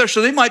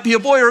transsexual, they might be a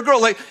boy or a girl.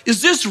 Like,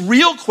 is this a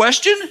real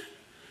question?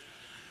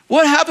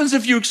 What happens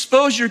if you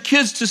expose your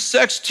kids to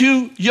sex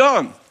too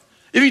young?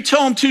 If you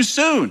tell them too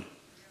soon?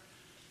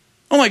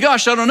 Oh my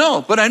gosh, I don't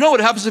know. But I know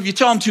what happens if you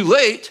tell them too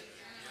late.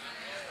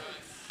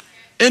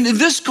 And in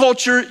this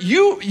culture,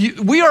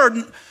 we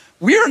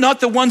are not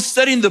the ones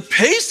setting the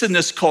pace in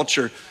this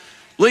culture.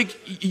 Like,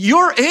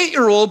 your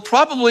 8-year-old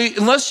probably,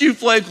 unless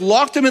you've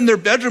locked them in their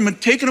bedroom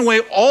and taken away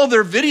all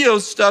their video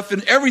stuff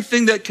and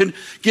everything that can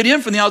get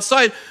in from the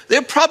outside,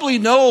 they probably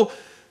know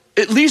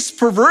at least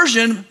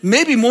perversion,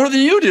 maybe more than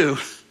you do.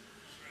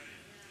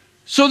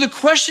 So the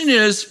question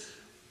is,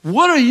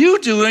 what are you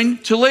doing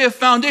to lay a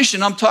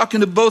foundation? I'm talking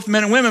to both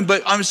men and women,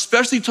 but I'm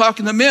especially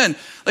talking to men.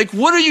 Like,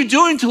 what are you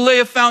doing to lay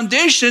a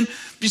foundation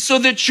so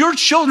that your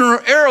children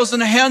are arrows in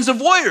the hands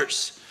of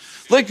warriors?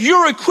 Like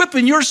you're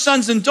equipping your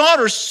sons and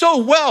daughters so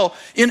well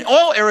in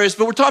all areas,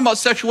 but we're talking about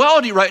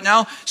sexuality right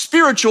now,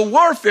 spiritual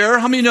warfare.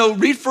 How many know,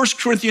 read 1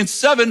 Corinthians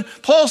 7,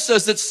 Paul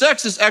says that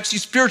sex is actually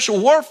spiritual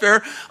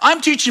warfare.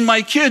 I'm teaching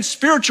my kids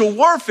spiritual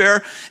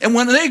warfare, and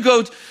when they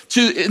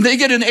they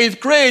get in 8th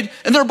grade,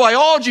 and their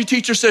biology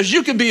teacher says,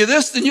 you can be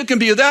this, then you can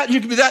be that, and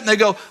you can be that, and they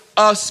go,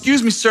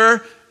 excuse me,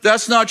 sir,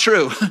 that's not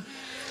true.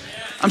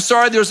 I'm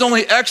sorry, there's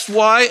only X,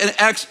 Y, and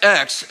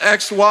XX.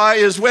 XY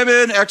is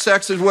women,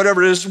 XX is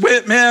whatever it is,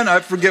 men. I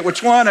forget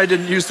which one, I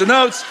didn't use the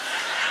notes.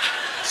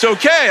 It's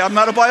okay, I'm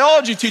not a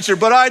biology teacher,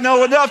 but I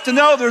know enough to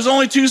know there's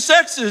only 2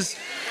 sexes.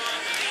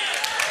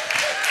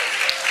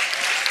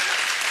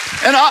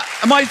 And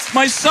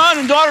my son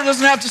and daughter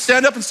doesn't have to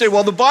stand up and say,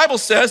 well, the Bible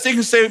says. They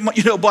can say,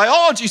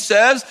 biology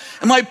says.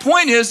 And my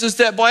point is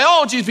that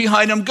biology is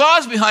behind them,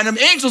 God's behind them,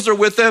 angels are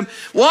with them.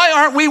 Why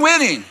aren't we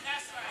winning?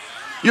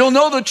 You'll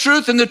know the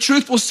truth, and the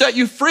truth will set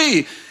you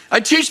free. I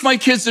teach my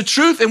kids the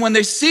truth, and when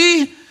they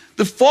see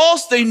the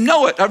false, they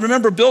know it. I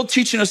remember Bill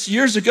teaching us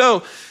years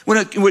ago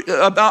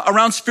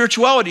around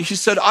spirituality. He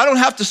said, I don't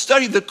have to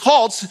study the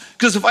cults,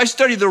 because if I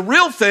study the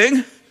real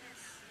thing,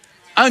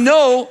 I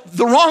know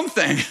the wrong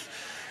thing.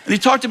 And he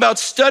talked about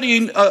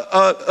studying like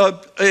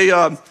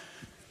a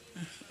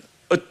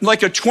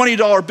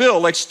 $20 bill,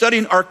 like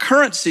studying our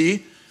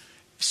currency,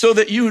 so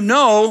that you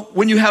know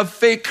when you have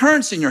fake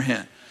currency in your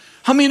hand.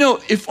 How many know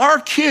if our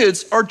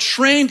kids are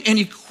trained and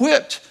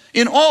equipped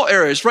in all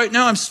areas? Right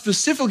now, I'm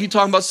specifically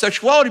talking about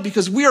sexuality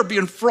because we are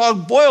being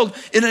frog boiled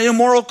in an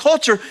immoral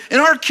culture,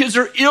 and our kids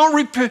are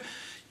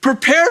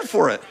prepared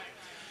for it.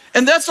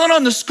 And that's not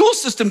on the school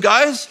system,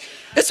 guys.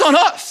 It's on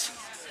us.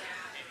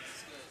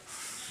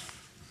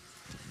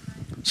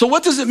 So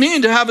what does it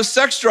mean to have a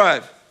sex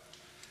drive?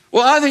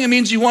 Well, I think it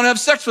means you want to have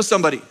sex with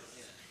somebody.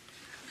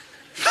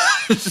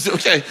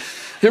 Okay,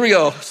 here we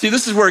go. See,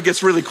 this is where it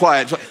gets really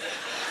quiet.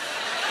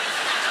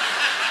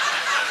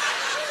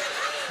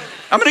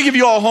 I'm going to give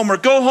you all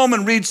homework. Go home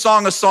and read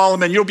Song of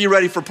Solomon. You'll be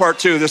ready for part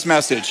 2 of this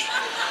message.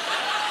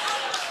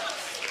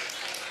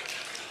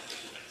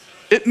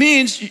 It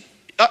means,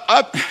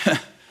 I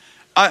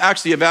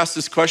actually have asked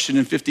this question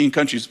in 15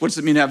 countries. What does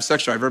it mean to have a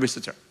sex drive? Everybody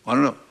sits there. I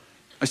don't know.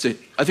 I say,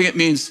 I think it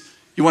means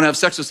you want to have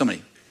sex with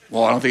somebody.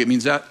 Well, I don't think it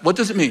means that. What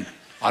does it mean?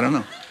 I don't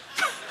know.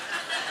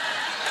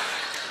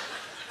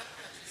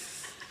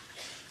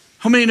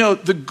 How many know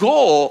the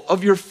goal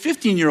of your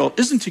 15-year-old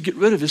isn't to get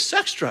rid of his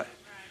sex drive?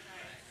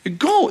 The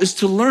goal is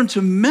to learn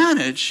to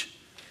manage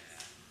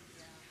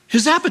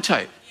his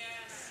appetite.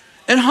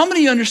 And how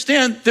many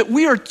understand that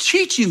we are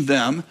teaching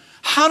them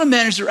how to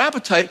manage their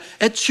appetite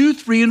at 2,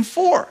 3, and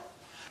 4?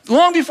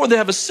 Long before they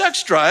have a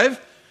sex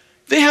drive,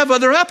 they have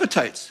other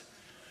appetites,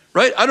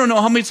 right? I don't know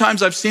how many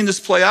times I've seen this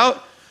play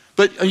out,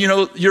 but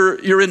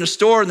you're in a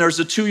store and there's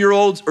a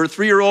 2-year-old or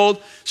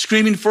 3-year-old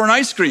screaming for an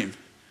ice cream.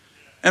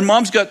 And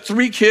mom's got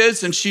 3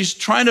 kids and she's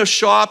trying to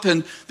shop,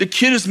 and the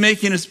kid is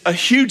making a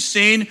huge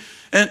scene.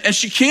 And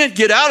she can't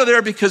get out of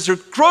there because her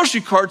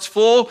grocery cart's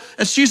full,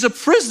 and she's a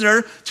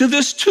prisoner to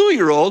this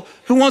 2-year-old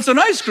who wants an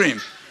ice cream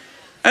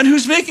and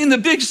who's making the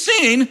big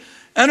scene.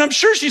 And I'm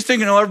sure she's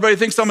thinking, everybody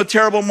thinks I'm a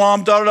terrible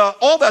mom, da-da-da.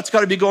 All that's got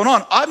to be going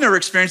on. I've never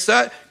experienced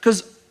that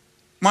because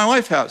my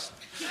wife has.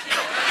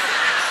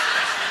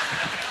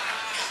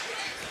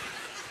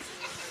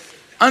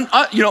 And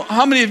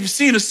how many of you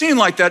seen a scene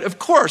like that? Of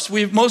course,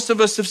 most of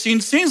us have seen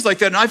scenes like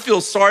that. And I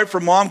feel sorry for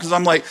mom because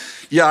I'm like,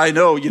 yeah, I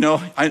know,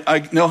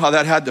 I know how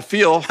that had to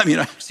feel. I mean,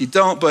 I actually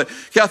don't, but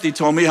Kathy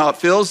told me how it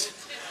feels.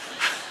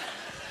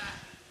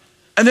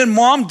 And then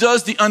mom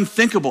does the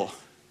unthinkable.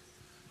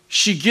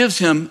 She gives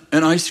him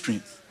an ice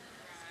cream.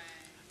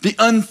 The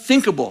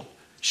unthinkable.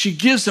 She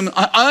gives him,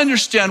 I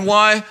understand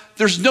why.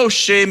 There's no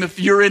shame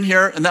if you're in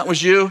here and that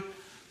was you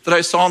that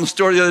I saw in the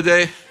store the other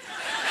day.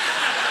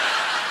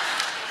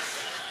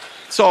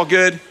 It's all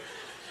good.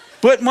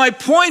 But my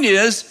point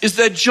is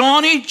that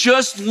Johnny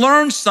just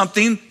learned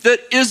something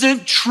that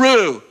isn't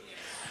true.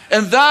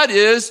 And that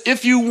is,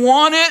 if you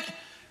want it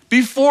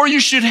before you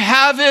should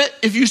have it,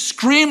 if you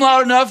scream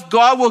loud enough,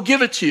 God will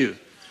give it to you.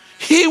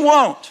 He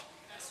won't.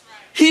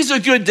 He's a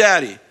good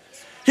daddy.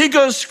 He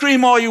goes,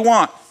 scream all you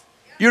want.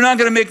 You're not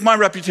going to make my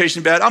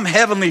reputation bad. I'm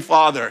Heavenly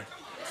Father.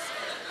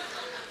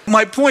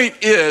 My point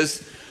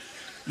is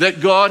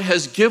that God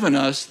has given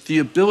us the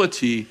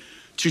ability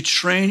to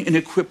train and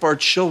equip our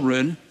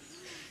children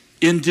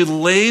in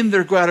delaying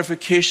their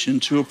gratification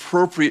to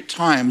appropriate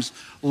times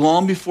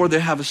long before they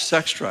have a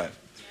sex drive.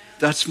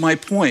 That's my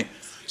point.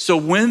 So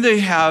when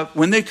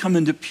they come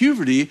into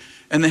puberty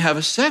and they have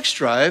a sex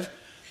drive,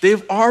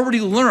 they've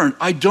already learned,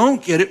 I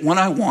don't get it when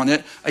I want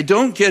it. I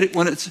don't get it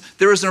when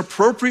there is an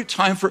appropriate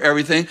time for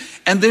everything.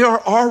 And they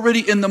are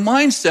already in the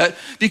mindset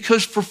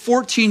because for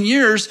 14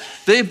 years,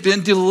 they've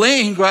been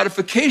delaying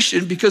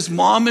gratification because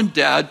mom and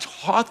dad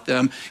taught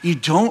them, you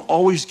don't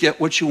always get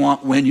what you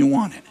want when you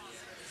want it.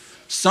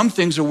 Some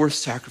things are worth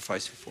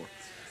sacrificing for.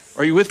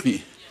 Are you with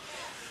me?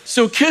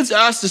 So kids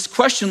ask this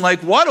question like,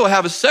 why do I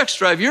have a sex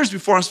drive years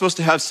before I'm supposed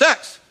to have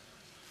sex?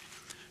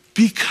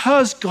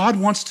 Because God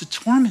wants to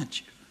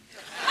torment you.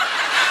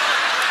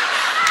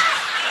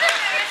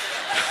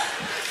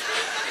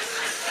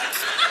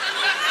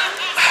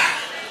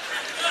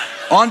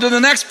 On to the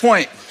next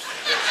point.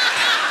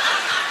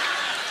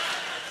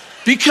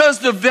 Because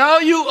the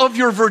value of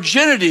your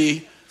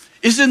virginity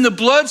is in the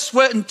blood,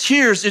 sweat, and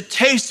tears it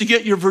takes to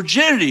get your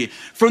virginity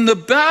from the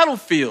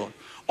battlefield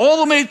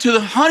all the way to the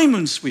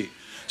honeymoon suite.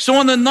 So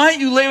on the night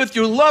you lay with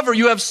your lover,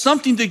 you have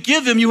something to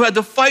give them you had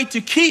to fight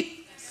to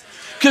keep.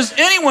 Because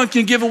anyone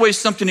can give away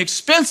something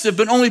expensive,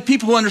 but only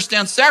people who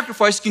understand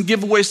sacrifice can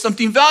give away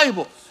something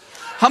valuable.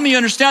 How many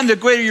understand the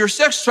greater your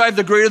sex drive,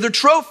 the greater the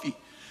trophy?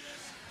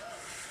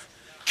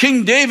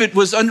 King David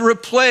was under a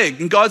plague,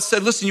 and God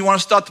said, listen, you want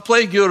to stop the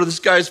plague? You go to this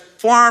guy's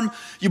farm,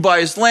 you buy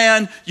his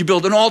land, you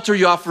build an altar,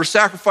 you offer a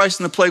sacrifice,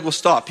 and the plague will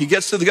stop. He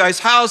gets to the guy's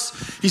house.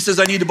 He says,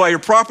 I need to buy your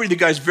property. The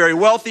guy's very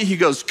wealthy. He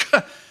goes,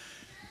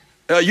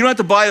 you don't have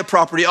to buy the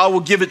property. I will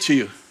give it to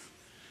you.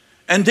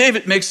 And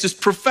David makes this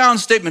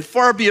profound statement,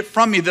 far be it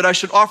from me that I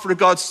should offer to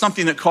God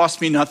something that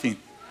costs me nothing.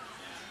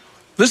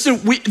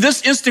 Listen,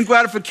 this instant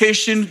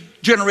gratification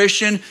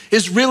generation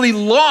has really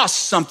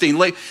lost something.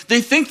 Like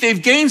they think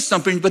they've gained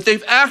something, but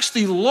they've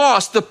actually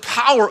lost the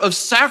power of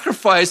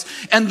sacrifice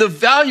and the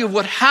value of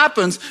what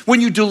happens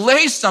when you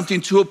delay something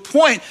to a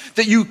point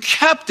that you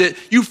kept it,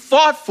 you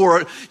fought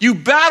for it, you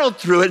battled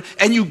through it,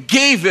 and you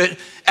gave it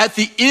at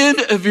the end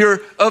of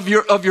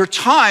your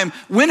time.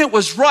 When it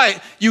was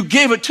right, you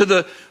gave it to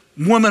the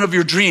woman of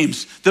your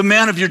dreams, the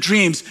man of your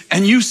dreams,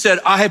 and you said,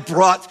 I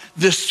brought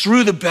this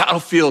through the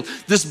battlefield,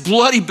 this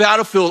bloody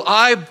battlefield.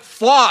 I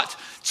fought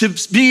to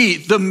be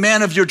the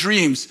man of your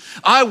dreams.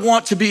 I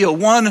want to be a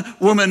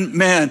one-woman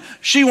man.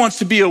 She wants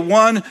to be a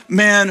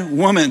one-man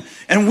woman.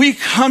 And we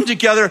come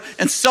together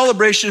in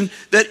celebration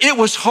that it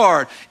was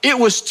hard. It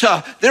was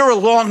tough. There were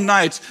long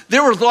nights.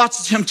 There were lots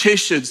of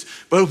temptations,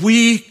 but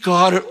we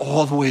got it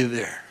all the way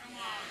there.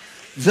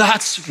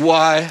 That's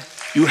why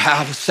you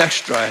have a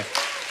sex drive.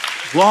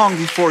 Long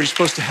before you're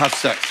supposed to have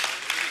sex.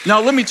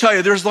 Now, let me tell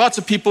you, there's lots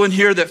of people in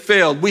here that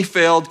failed. We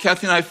failed.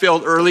 Kathy and I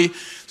failed early.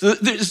 So,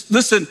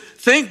 listen,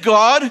 thank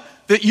God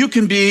that you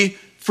can be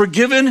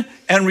forgiven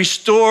and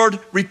restored.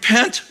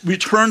 Repent,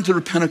 return to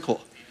the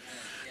pinnacle.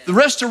 The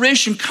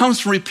restoration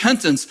comes from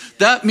repentance.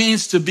 That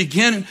means to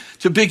begin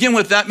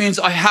with, that means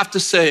I have to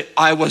say,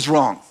 I was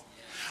wrong.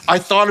 I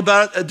thought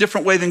about it a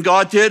different way than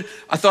God did.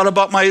 I thought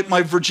about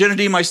my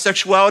virginity, my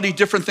sexuality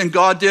different than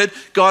God did.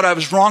 God, I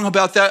was wrong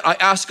about that. I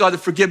asked God to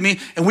forgive me,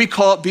 and we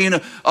call it being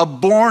a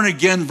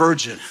born-again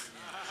virgin.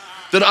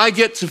 That I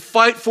get to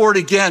fight for it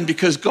again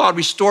because God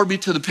restored me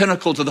to the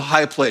pinnacle, to the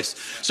high place.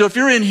 So if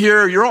you're in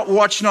here, you're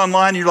watching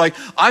online, and you're like,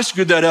 I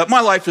screwed that up.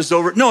 My life is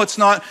over. No, it's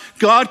not.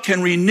 God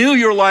can renew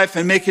your life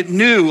and make it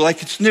new,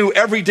 like it's new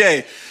every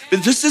day.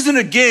 This isn't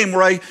a game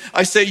where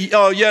I say,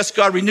 oh, yes,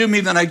 God, renew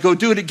me. Then I go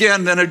do it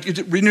again. Then I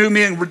renew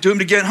me and do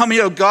it again. How many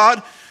of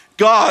God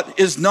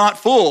is not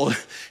fooled.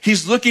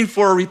 He's looking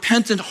for a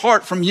repentant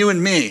heart from you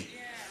and me.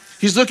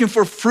 He's looking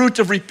for fruit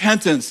of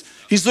repentance.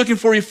 He's looking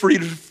for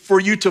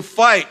you to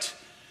fight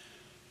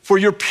for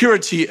your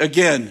purity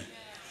again.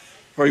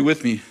 Are you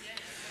with me?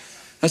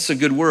 That's a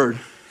good word.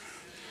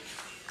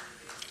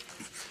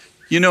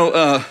 You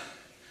know,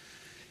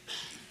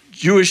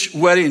 Jewish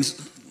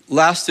weddings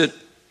lasted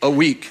a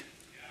week.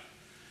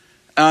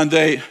 And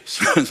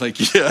it's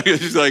like, yeah,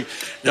 he's like,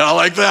 yeah, I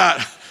like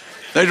that.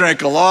 They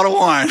drank a lot of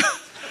wine.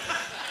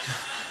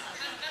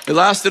 It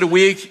lasted a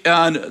week,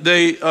 and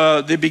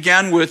they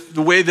began with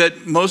the way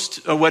that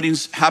most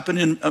weddings happen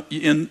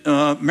in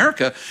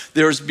America.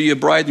 There would be a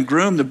bride and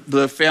groom.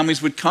 The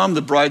families would come.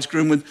 The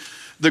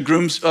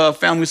groom's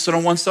family would sit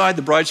on one side.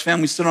 The bride's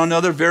family would sit on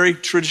another. Very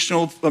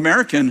traditional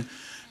American.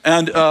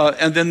 And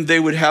then they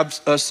would have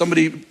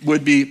somebody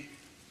would be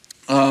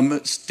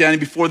standing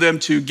before them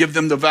to give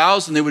them the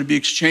vows, and they would be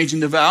exchanging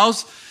the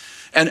vows.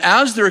 And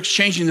as they're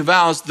exchanging the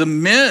vows, the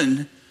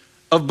men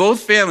of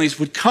both families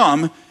would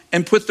come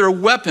and put their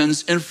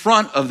weapons in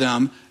front of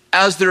them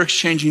as they're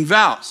exchanging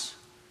vows.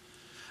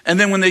 And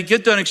then when they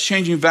get done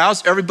exchanging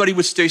vows, everybody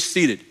would stay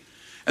seated.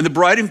 And the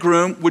bride and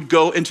groom would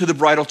go into the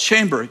bridal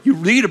chamber. You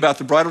read about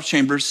the bridal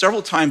chamber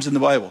several times in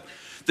the Bible.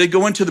 They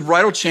go into the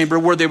bridal chamber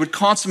where they would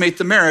consummate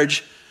the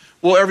marriage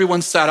while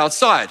everyone sat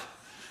outside.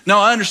 Now,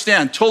 I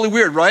understand, totally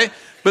weird, right?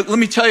 But let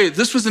me tell you,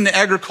 this was in the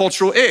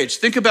agricultural age.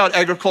 Think about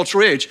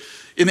agricultural age.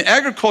 In the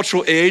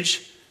agricultural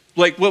age,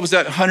 like what was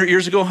that, 100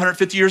 years ago,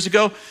 150 years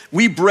ago?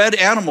 We bred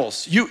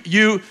animals.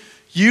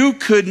 You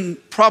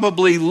couldn't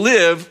probably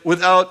live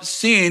without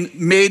seeing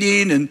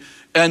mating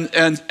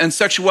and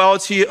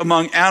sexuality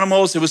among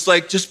animals. It was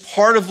like just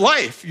part of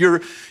life.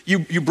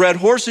 You bred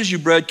horses, you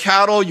bred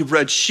cattle, you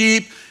bred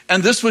sheep,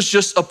 and this was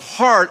just a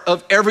part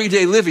of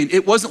everyday living.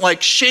 It wasn't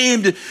like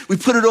shamed. We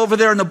put it over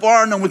there in the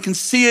barn, no one can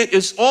see it.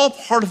 It's all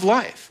part of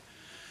life.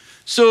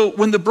 So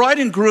when the bride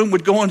and groom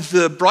would go into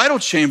the bridal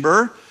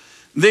chamber,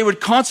 they would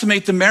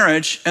consummate the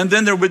marriage, and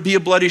then there would be a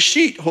bloody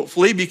sheet,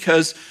 hopefully,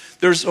 because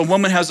a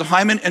woman has a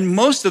hymen, and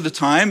most of the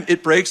time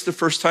it breaks the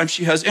first time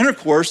she has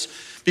intercourse.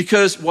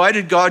 Because why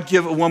did God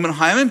give a woman a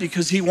hymen?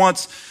 Because he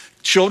wants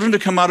children to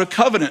come out of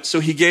covenant.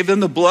 So he gave them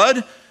the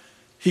blood.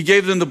 He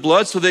gave them the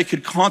blood so they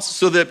can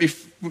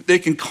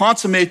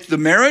consummate the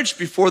marriage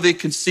before they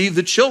conceive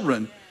the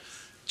children.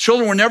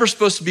 Children were never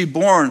supposed to be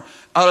born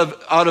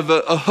out of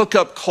a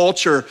hookup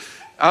culture,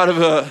 out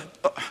of a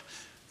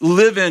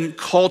live-in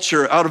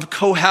culture, out of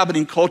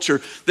cohabiting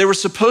culture. They were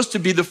supposed to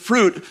be the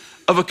fruit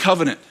of a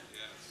covenant.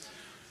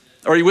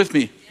 Are you with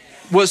me?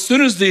 Well, as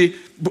soon as the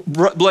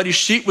bloody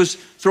sheet was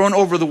thrown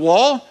over the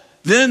wall,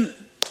 then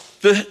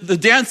the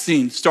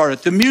dancing started,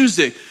 the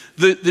music,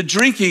 the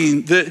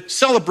drinking, the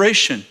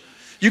celebration.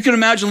 You can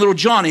imagine little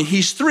Johnny,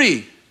 he's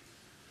 3.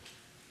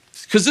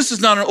 Because this is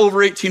not an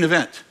over 18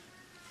 event.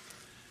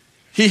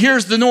 He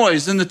hears the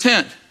noise in the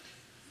tent.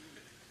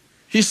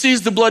 He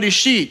sees the bloody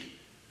sheet.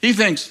 He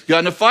thinks,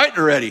 got in a fight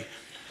already.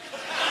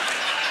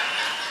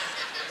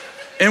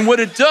 And what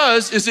it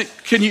does is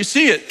can you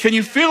see it? Can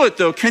you feel it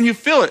though? Can you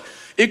feel it?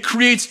 It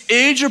creates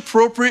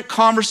age-appropriate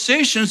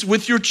conversations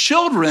with your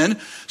children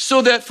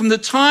so that by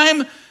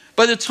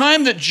the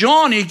time that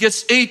Johnny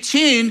gets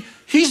 18,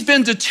 he's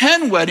been to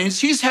 10 weddings.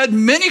 He's had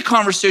many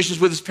conversations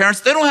with his parents.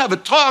 They don't have a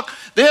talk.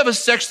 They have a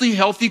sexually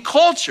healthy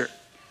culture.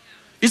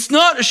 It's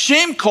not a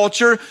shame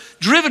culture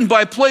driven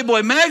by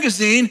Playboy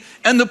magazine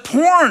and the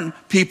porn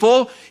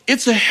people.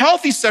 It's a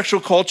healthy sexual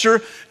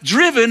culture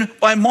driven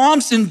by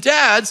moms and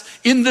dads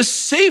in the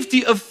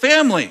safety of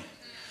family.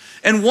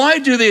 And why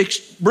do they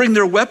bring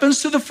their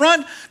weapons to the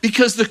front?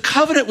 Because the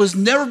covenant was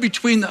never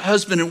between the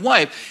husband and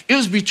wife. It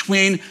was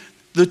between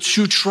the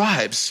 2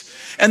 tribes.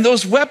 And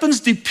those weapons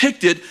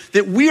depicted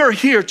that we are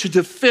here to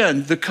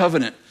defend the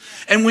covenant.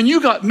 And when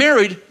you got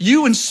married,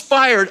 you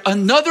inspired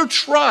another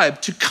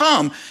tribe to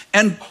come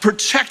and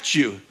protect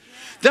you.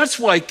 That's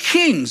why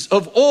kings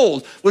of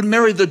old would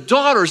marry the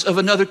daughters of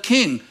another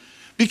king,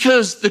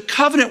 because the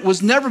covenant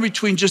was never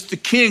between just the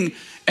king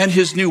and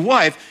his new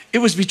wife. It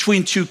was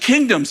between 2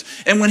 kingdoms.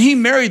 And when he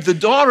married the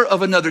daughter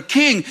of another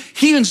king,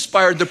 he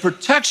inspired the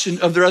protection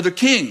of their other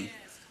king.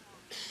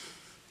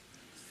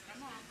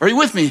 Are you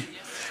with me?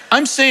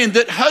 I'm saying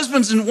that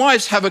husbands and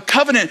wives have a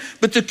covenant,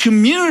 but the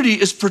community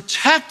is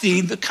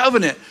protecting the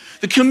covenant.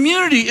 The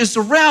community is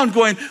around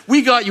going,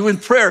 we got you in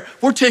prayer.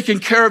 We're taking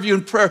care of you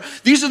in prayer.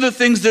 These are the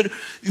things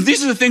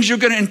you're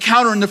going to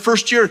encounter in the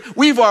first year.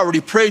 We've already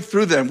prayed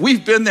through them.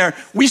 We've been there.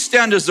 We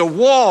stand as a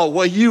wall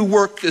while you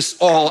work this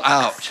all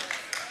out.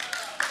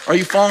 Are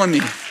you following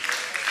me?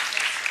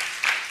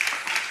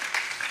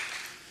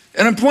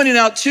 And I'm pointing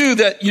out too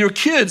that your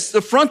kids,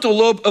 the frontal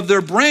lobe of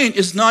their brain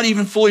is not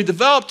even fully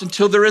developed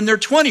until they're in their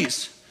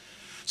 20s.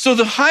 So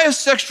the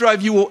highest sex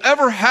drive you will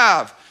ever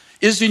have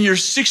is in your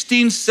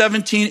 16,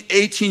 17,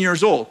 18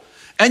 years old.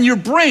 And your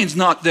brain's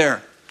not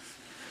there.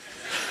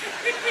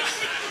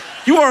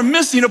 You are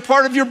missing a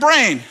part of your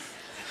brain.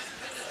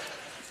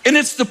 And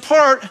it's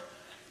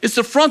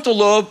the frontal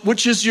lobe,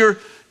 which is your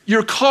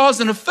cause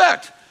and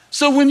effect.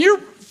 So when your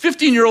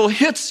 15-year-old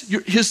hits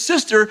his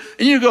sister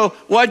and you go,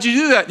 why'd you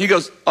do that? And he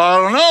goes, I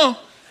don't know.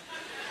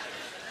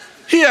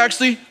 He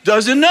actually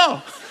doesn't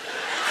know.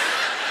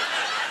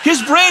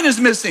 His brain is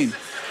missing.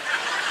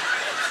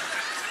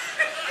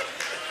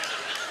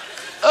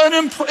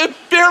 A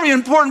very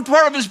important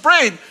part of his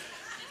brain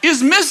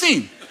is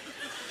missing.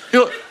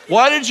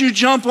 Why did you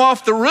jump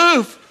off the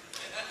roof?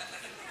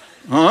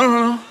 I don't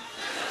know.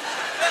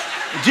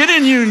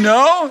 Didn't you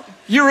know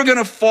you were going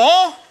to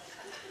fall?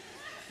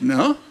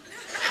 No.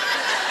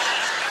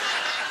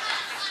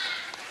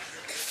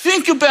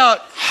 Think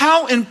about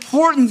how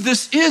important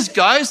this is,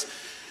 guys.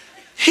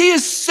 He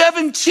is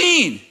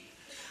 17.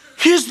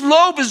 His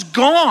lobe is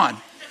gone.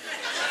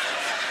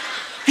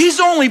 He's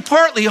only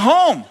partly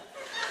home.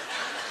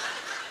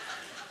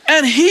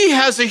 And he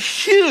has a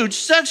huge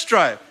sex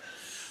drive.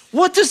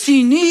 What does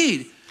he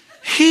need?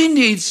 He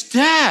needs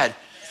dad.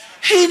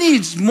 He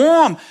needs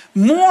mom.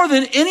 More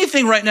than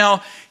anything right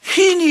now,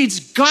 he needs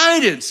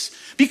guidance,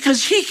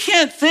 because he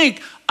can't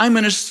think, I'm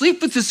going to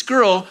sleep with this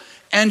girl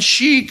and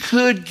she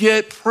could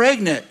get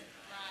pregnant.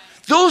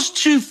 Those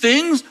 2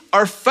 things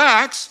are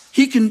facts.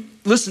 He can,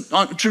 listen,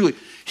 truly,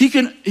 he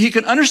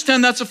can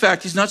understand that's a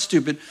fact. He's not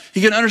stupid.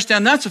 He can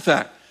understand that's a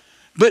fact.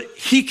 But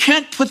he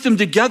can't put them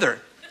together.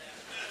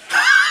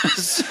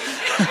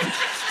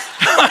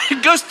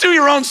 Go do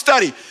your own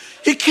study.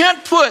 He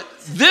can't put,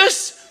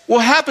 this will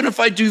happen if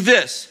I do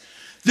this.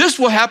 This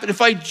will happen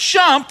if I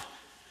jump.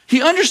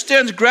 He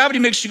understands gravity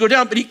makes you go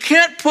down, but he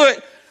can't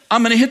put,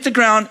 I'm going to hit the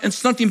ground and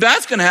something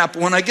bad's going to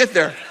happen when I get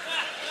there.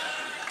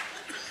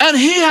 And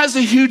he has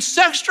a huge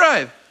sex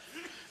drive.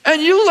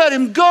 And you let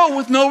him go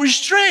with no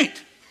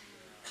restraint.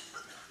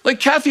 Like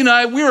Kathy and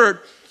I,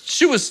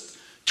 she was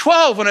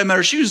 12 when I met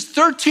her. She was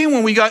 13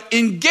 when we got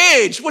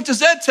engaged. What does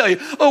that tell you?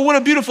 Oh, what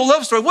a beautiful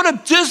love story. What a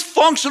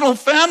dysfunctional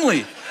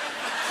family.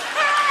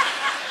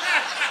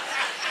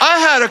 I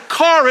had a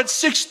car at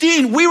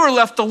 16. We were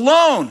left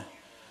alone.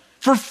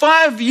 For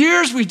 5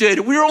 years we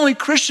dated. We were only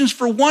Christians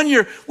for 1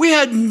 year. We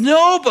had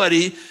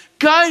nobody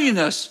guiding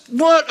us.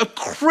 What a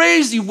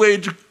crazy way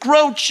to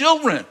grow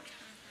children.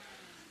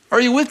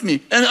 Are you with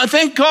me? And I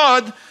thank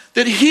God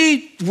that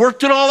he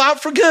worked it all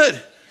out for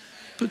good.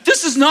 But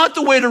this is not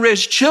the way to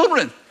raise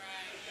children.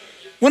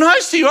 When I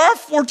see our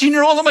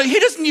 14-year-old, I'm like, he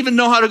doesn't even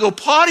know how to go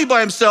potty by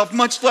himself,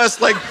 much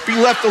less like be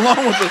left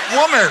alone with a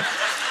woman.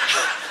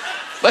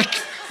 Like,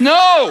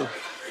 no.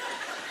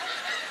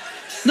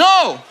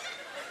 No.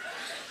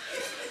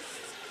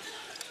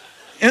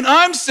 And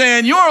I'm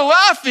saying, you're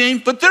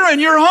laughing, but they're in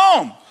your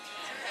home.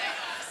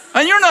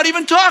 And you're not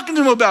even talking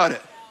to them about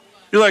it.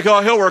 You're like,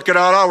 oh, he'll work it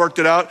out. I worked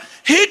it out.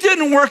 He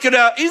didn't work it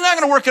out. He's not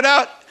going to work it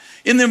out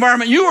in the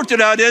environment you worked it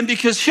out in,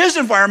 because his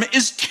environment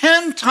is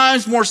 10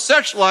 times more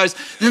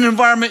sexualized than the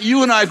environment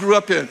you and I grew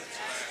up in.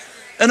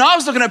 And I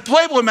was looking at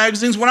Playboy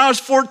magazines when I was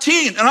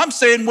 14, and I'm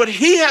saying what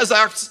he has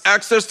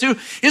access to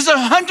is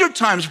 100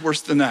 times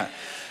worse than that.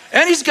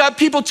 And he's got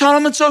people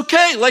telling him it's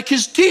okay, like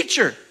his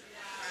teacher.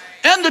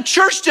 And the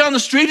church down the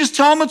street is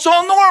telling him it's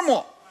all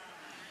normal.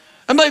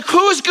 I'm like,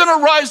 who's going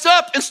to rise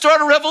up and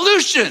start a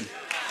revolution?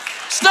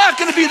 It's not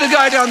going to be the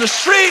guy down the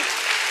street.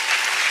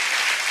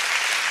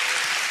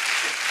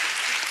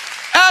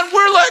 And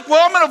we're like,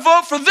 well, I'm going to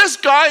vote for this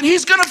guy, and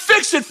he's going to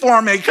fix it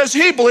for me because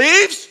he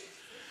believes.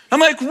 I'm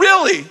like,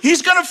 really?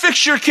 He's going to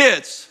fix your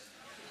kids.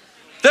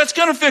 That's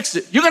going to fix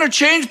it. You're going to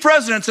change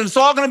presidents, and it's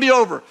all going to be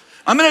over.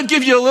 I'm going to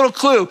give you a little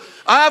clue.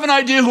 I have an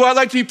idea who I'd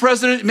like to be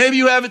president. Maybe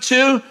you have it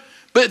too.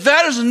 But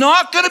that is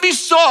not going to be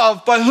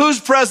solved by who's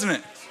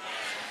president.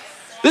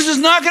 This is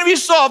not going to be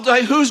solved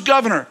by who's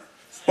governor.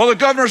 Well, the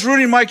governor's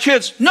ruining my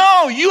kids.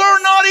 No, you are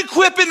not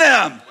equipping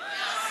them.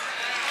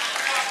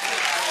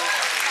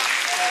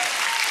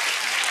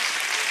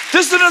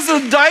 This is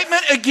an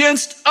indictment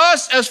against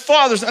us as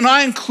fathers, and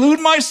I include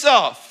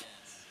myself.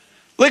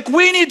 Like,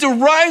 we need to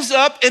rise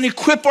up and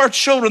equip our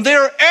children. They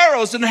are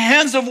arrows in the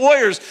hands of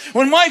warriors.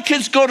 When my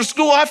kids go to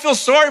school, I feel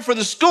sorry for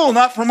the school,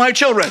 not for my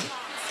children.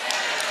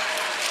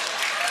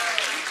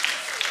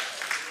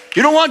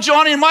 You don't want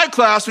Johnny in my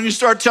class when you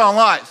start telling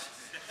lies.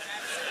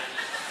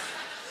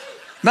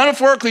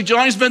 Metaphorically,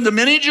 Johnny's been to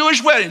many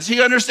Jewish weddings.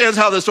 He understands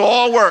how this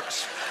all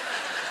works.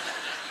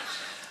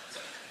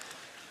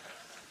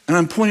 And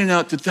I'm pointing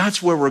out that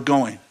that's where we're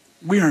going.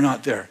 We are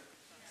not there.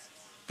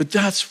 But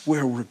that's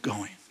where we're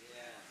going.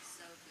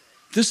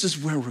 This is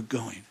where we're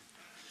going.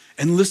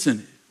 And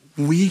listen,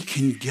 we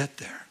can get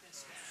there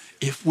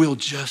if we'll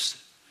just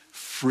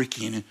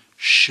freaking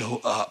show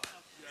up.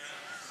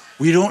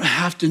 We don't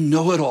have to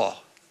know it all.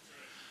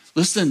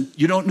 Listen,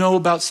 you don't know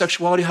about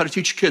sexuality, how to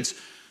teach your kids.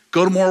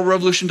 Go to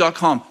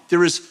moralrevolution.com.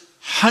 There is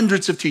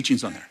hundreds of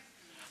teachings on there.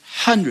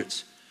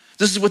 Hundreds.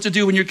 This is what to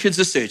do when your kid's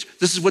this age.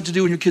 This is what to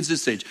do when your kid's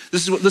this age.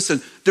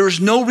 Listen, there is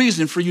no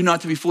reason for you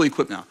not to be fully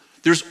equipped now.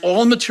 There's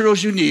all the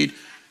materials you need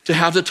to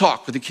have the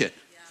talk with the kid.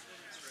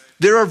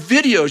 There are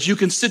videos you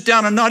can sit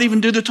down and not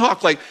even do the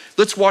talk. Like,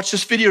 let's watch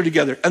this video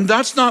together. And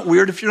that's not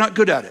weird if you're not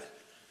good at it.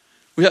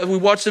 We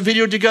watch the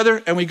video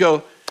together and we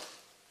go,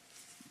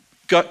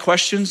 got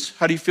questions?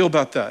 How do you feel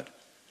about that?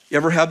 You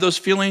ever have those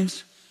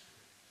feelings?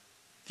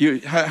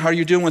 How are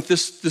you doing with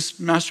this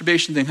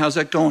masturbation thing? How's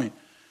that going?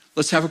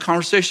 Let's have a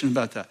conversation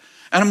about that.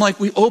 And I'm like,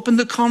 we open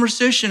the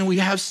conversation, we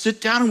sit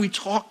down and we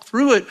talk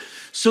through it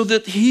so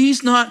that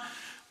he's not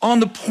on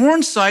the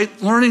porn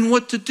site learning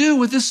what to do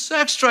with his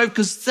sex drive,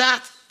 because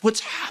that's what's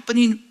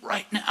happening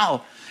right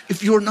now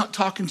if you're not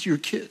talking to your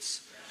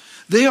kids.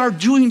 They are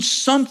doing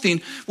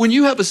something. When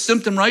you have a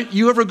symptom, right?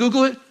 You ever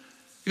Google it?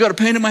 You got a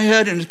pain in my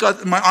head and it's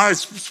got my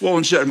eyes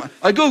swollen shut.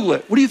 I Google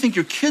it. What do you think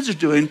your kids are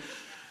doing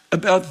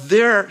about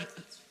their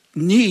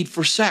need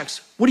for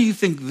sex? What do you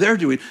think they're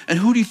doing? And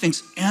who do you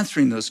think's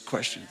answering those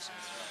questions?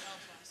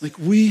 Like,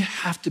 we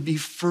have to be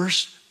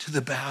first to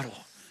the battle.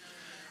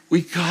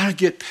 We got to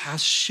get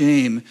past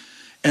shame.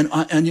 And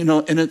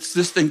it's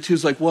this thing too.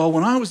 It's like, well,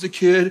 when I was a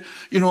kid,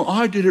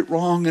 I did it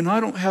wrong and I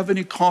don't have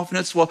any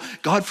confidence. Well,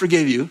 God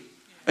forgave you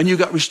and you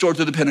got restored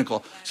to the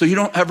pinnacle. So you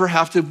don't ever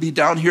have to be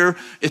down here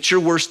at your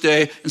worst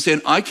day and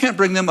saying, I can't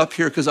bring them up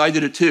here because I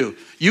did it too.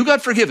 You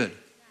got forgiven.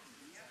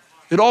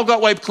 It all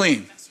got wiped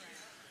clean.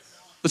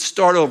 Let's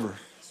start over.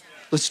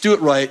 Let's do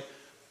it right.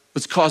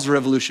 Let's cause a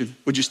revolution.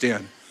 Would you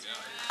stand?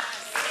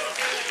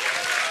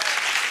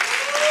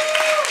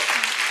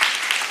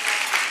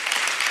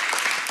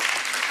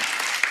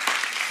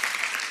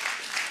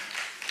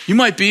 You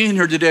might be in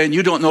here today and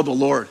you don't know the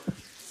Lord.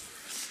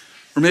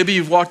 Or maybe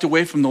you've walked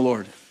away from the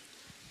Lord.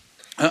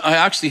 I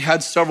actually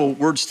had several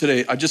words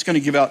today. I'm just going to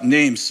give out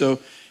names. So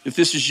if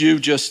this is you,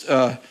 just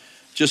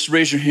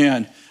raise your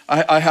hand.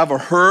 I have a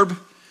Herb.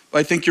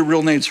 I think your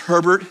real name's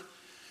Herbert.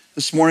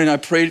 This morning I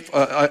prayed.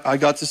 I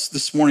got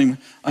this morning.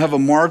 I have a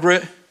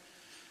Margaret.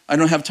 I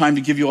don't have time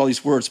to give you all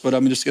these words, but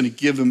I'm just going to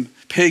give them.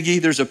 Peggy.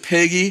 There's a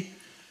Peggy.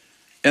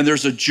 And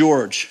there's a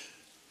George.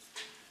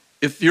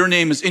 If your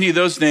name is any of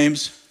those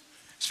names,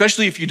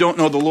 especially if you don't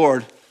know the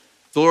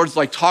Lord's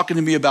like talking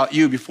to me about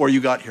you before you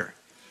got here.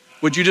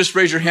 Would you just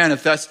raise your hand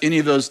if that's any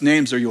of those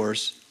names are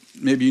yours?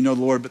 Maybe you know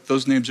the Lord, but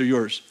those names are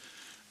yours.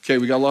 Okay,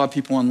 we got a lot of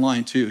people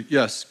online too.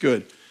 Yes,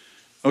 good.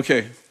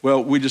 Okay,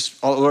 well,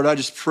 Lord, I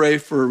just pray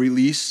for a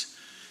release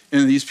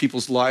in these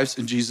people's lives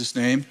in Jesus'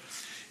 name.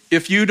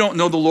 If you don't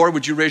know the Lord,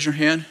 would you raise your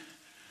hand?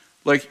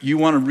 Like you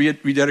want to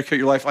rededicate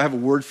your life? I have a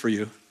word for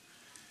you,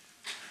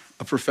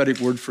 a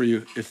prophetic word for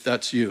you if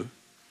that's you.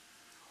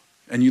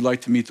 And you'd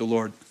like to meet the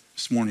Lord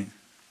this morning.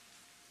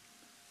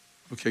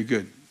 Okay,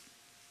 good.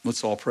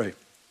 Let's all pray.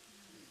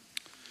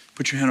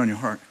 Put your hand on your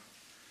heart.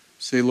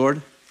 Say,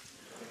 Lord,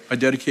 I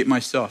dedicate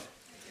myself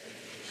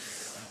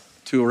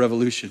to a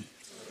revolution.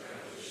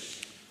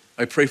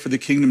 I pray for the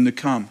kingdom to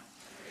come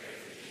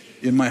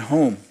in my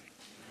home,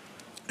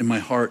 in my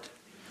heart,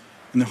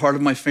 in the heart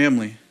of my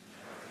family,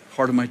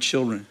 heart of my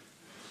children.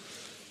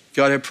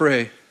 God, I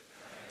pray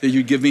that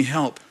you give me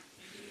help,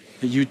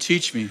 that you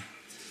teach me,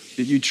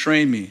 that you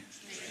train me,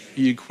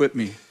 that you equip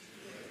me.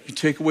 You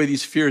take away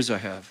these fears I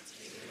have.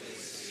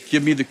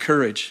 Give me the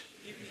courage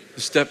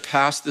to step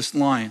past this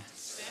line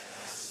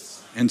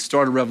and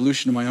start a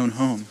revolution in my own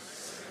home.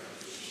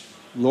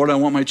 Lord, I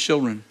want my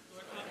children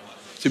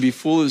to be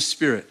full of the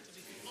Spirit,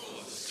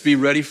 to be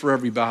ready for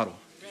every battle,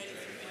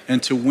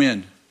 and to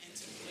win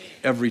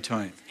every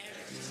time.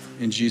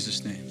 In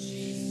Jesus' name,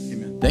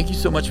 amen. Thank you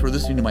so much for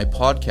listening to my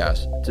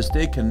podcast. To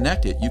stay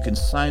connected, you can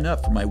sign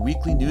up for my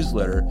weekly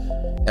newsletter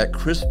at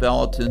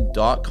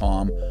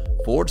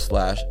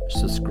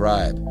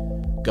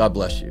chrisvalentin.com/subscribe. God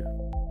bless you.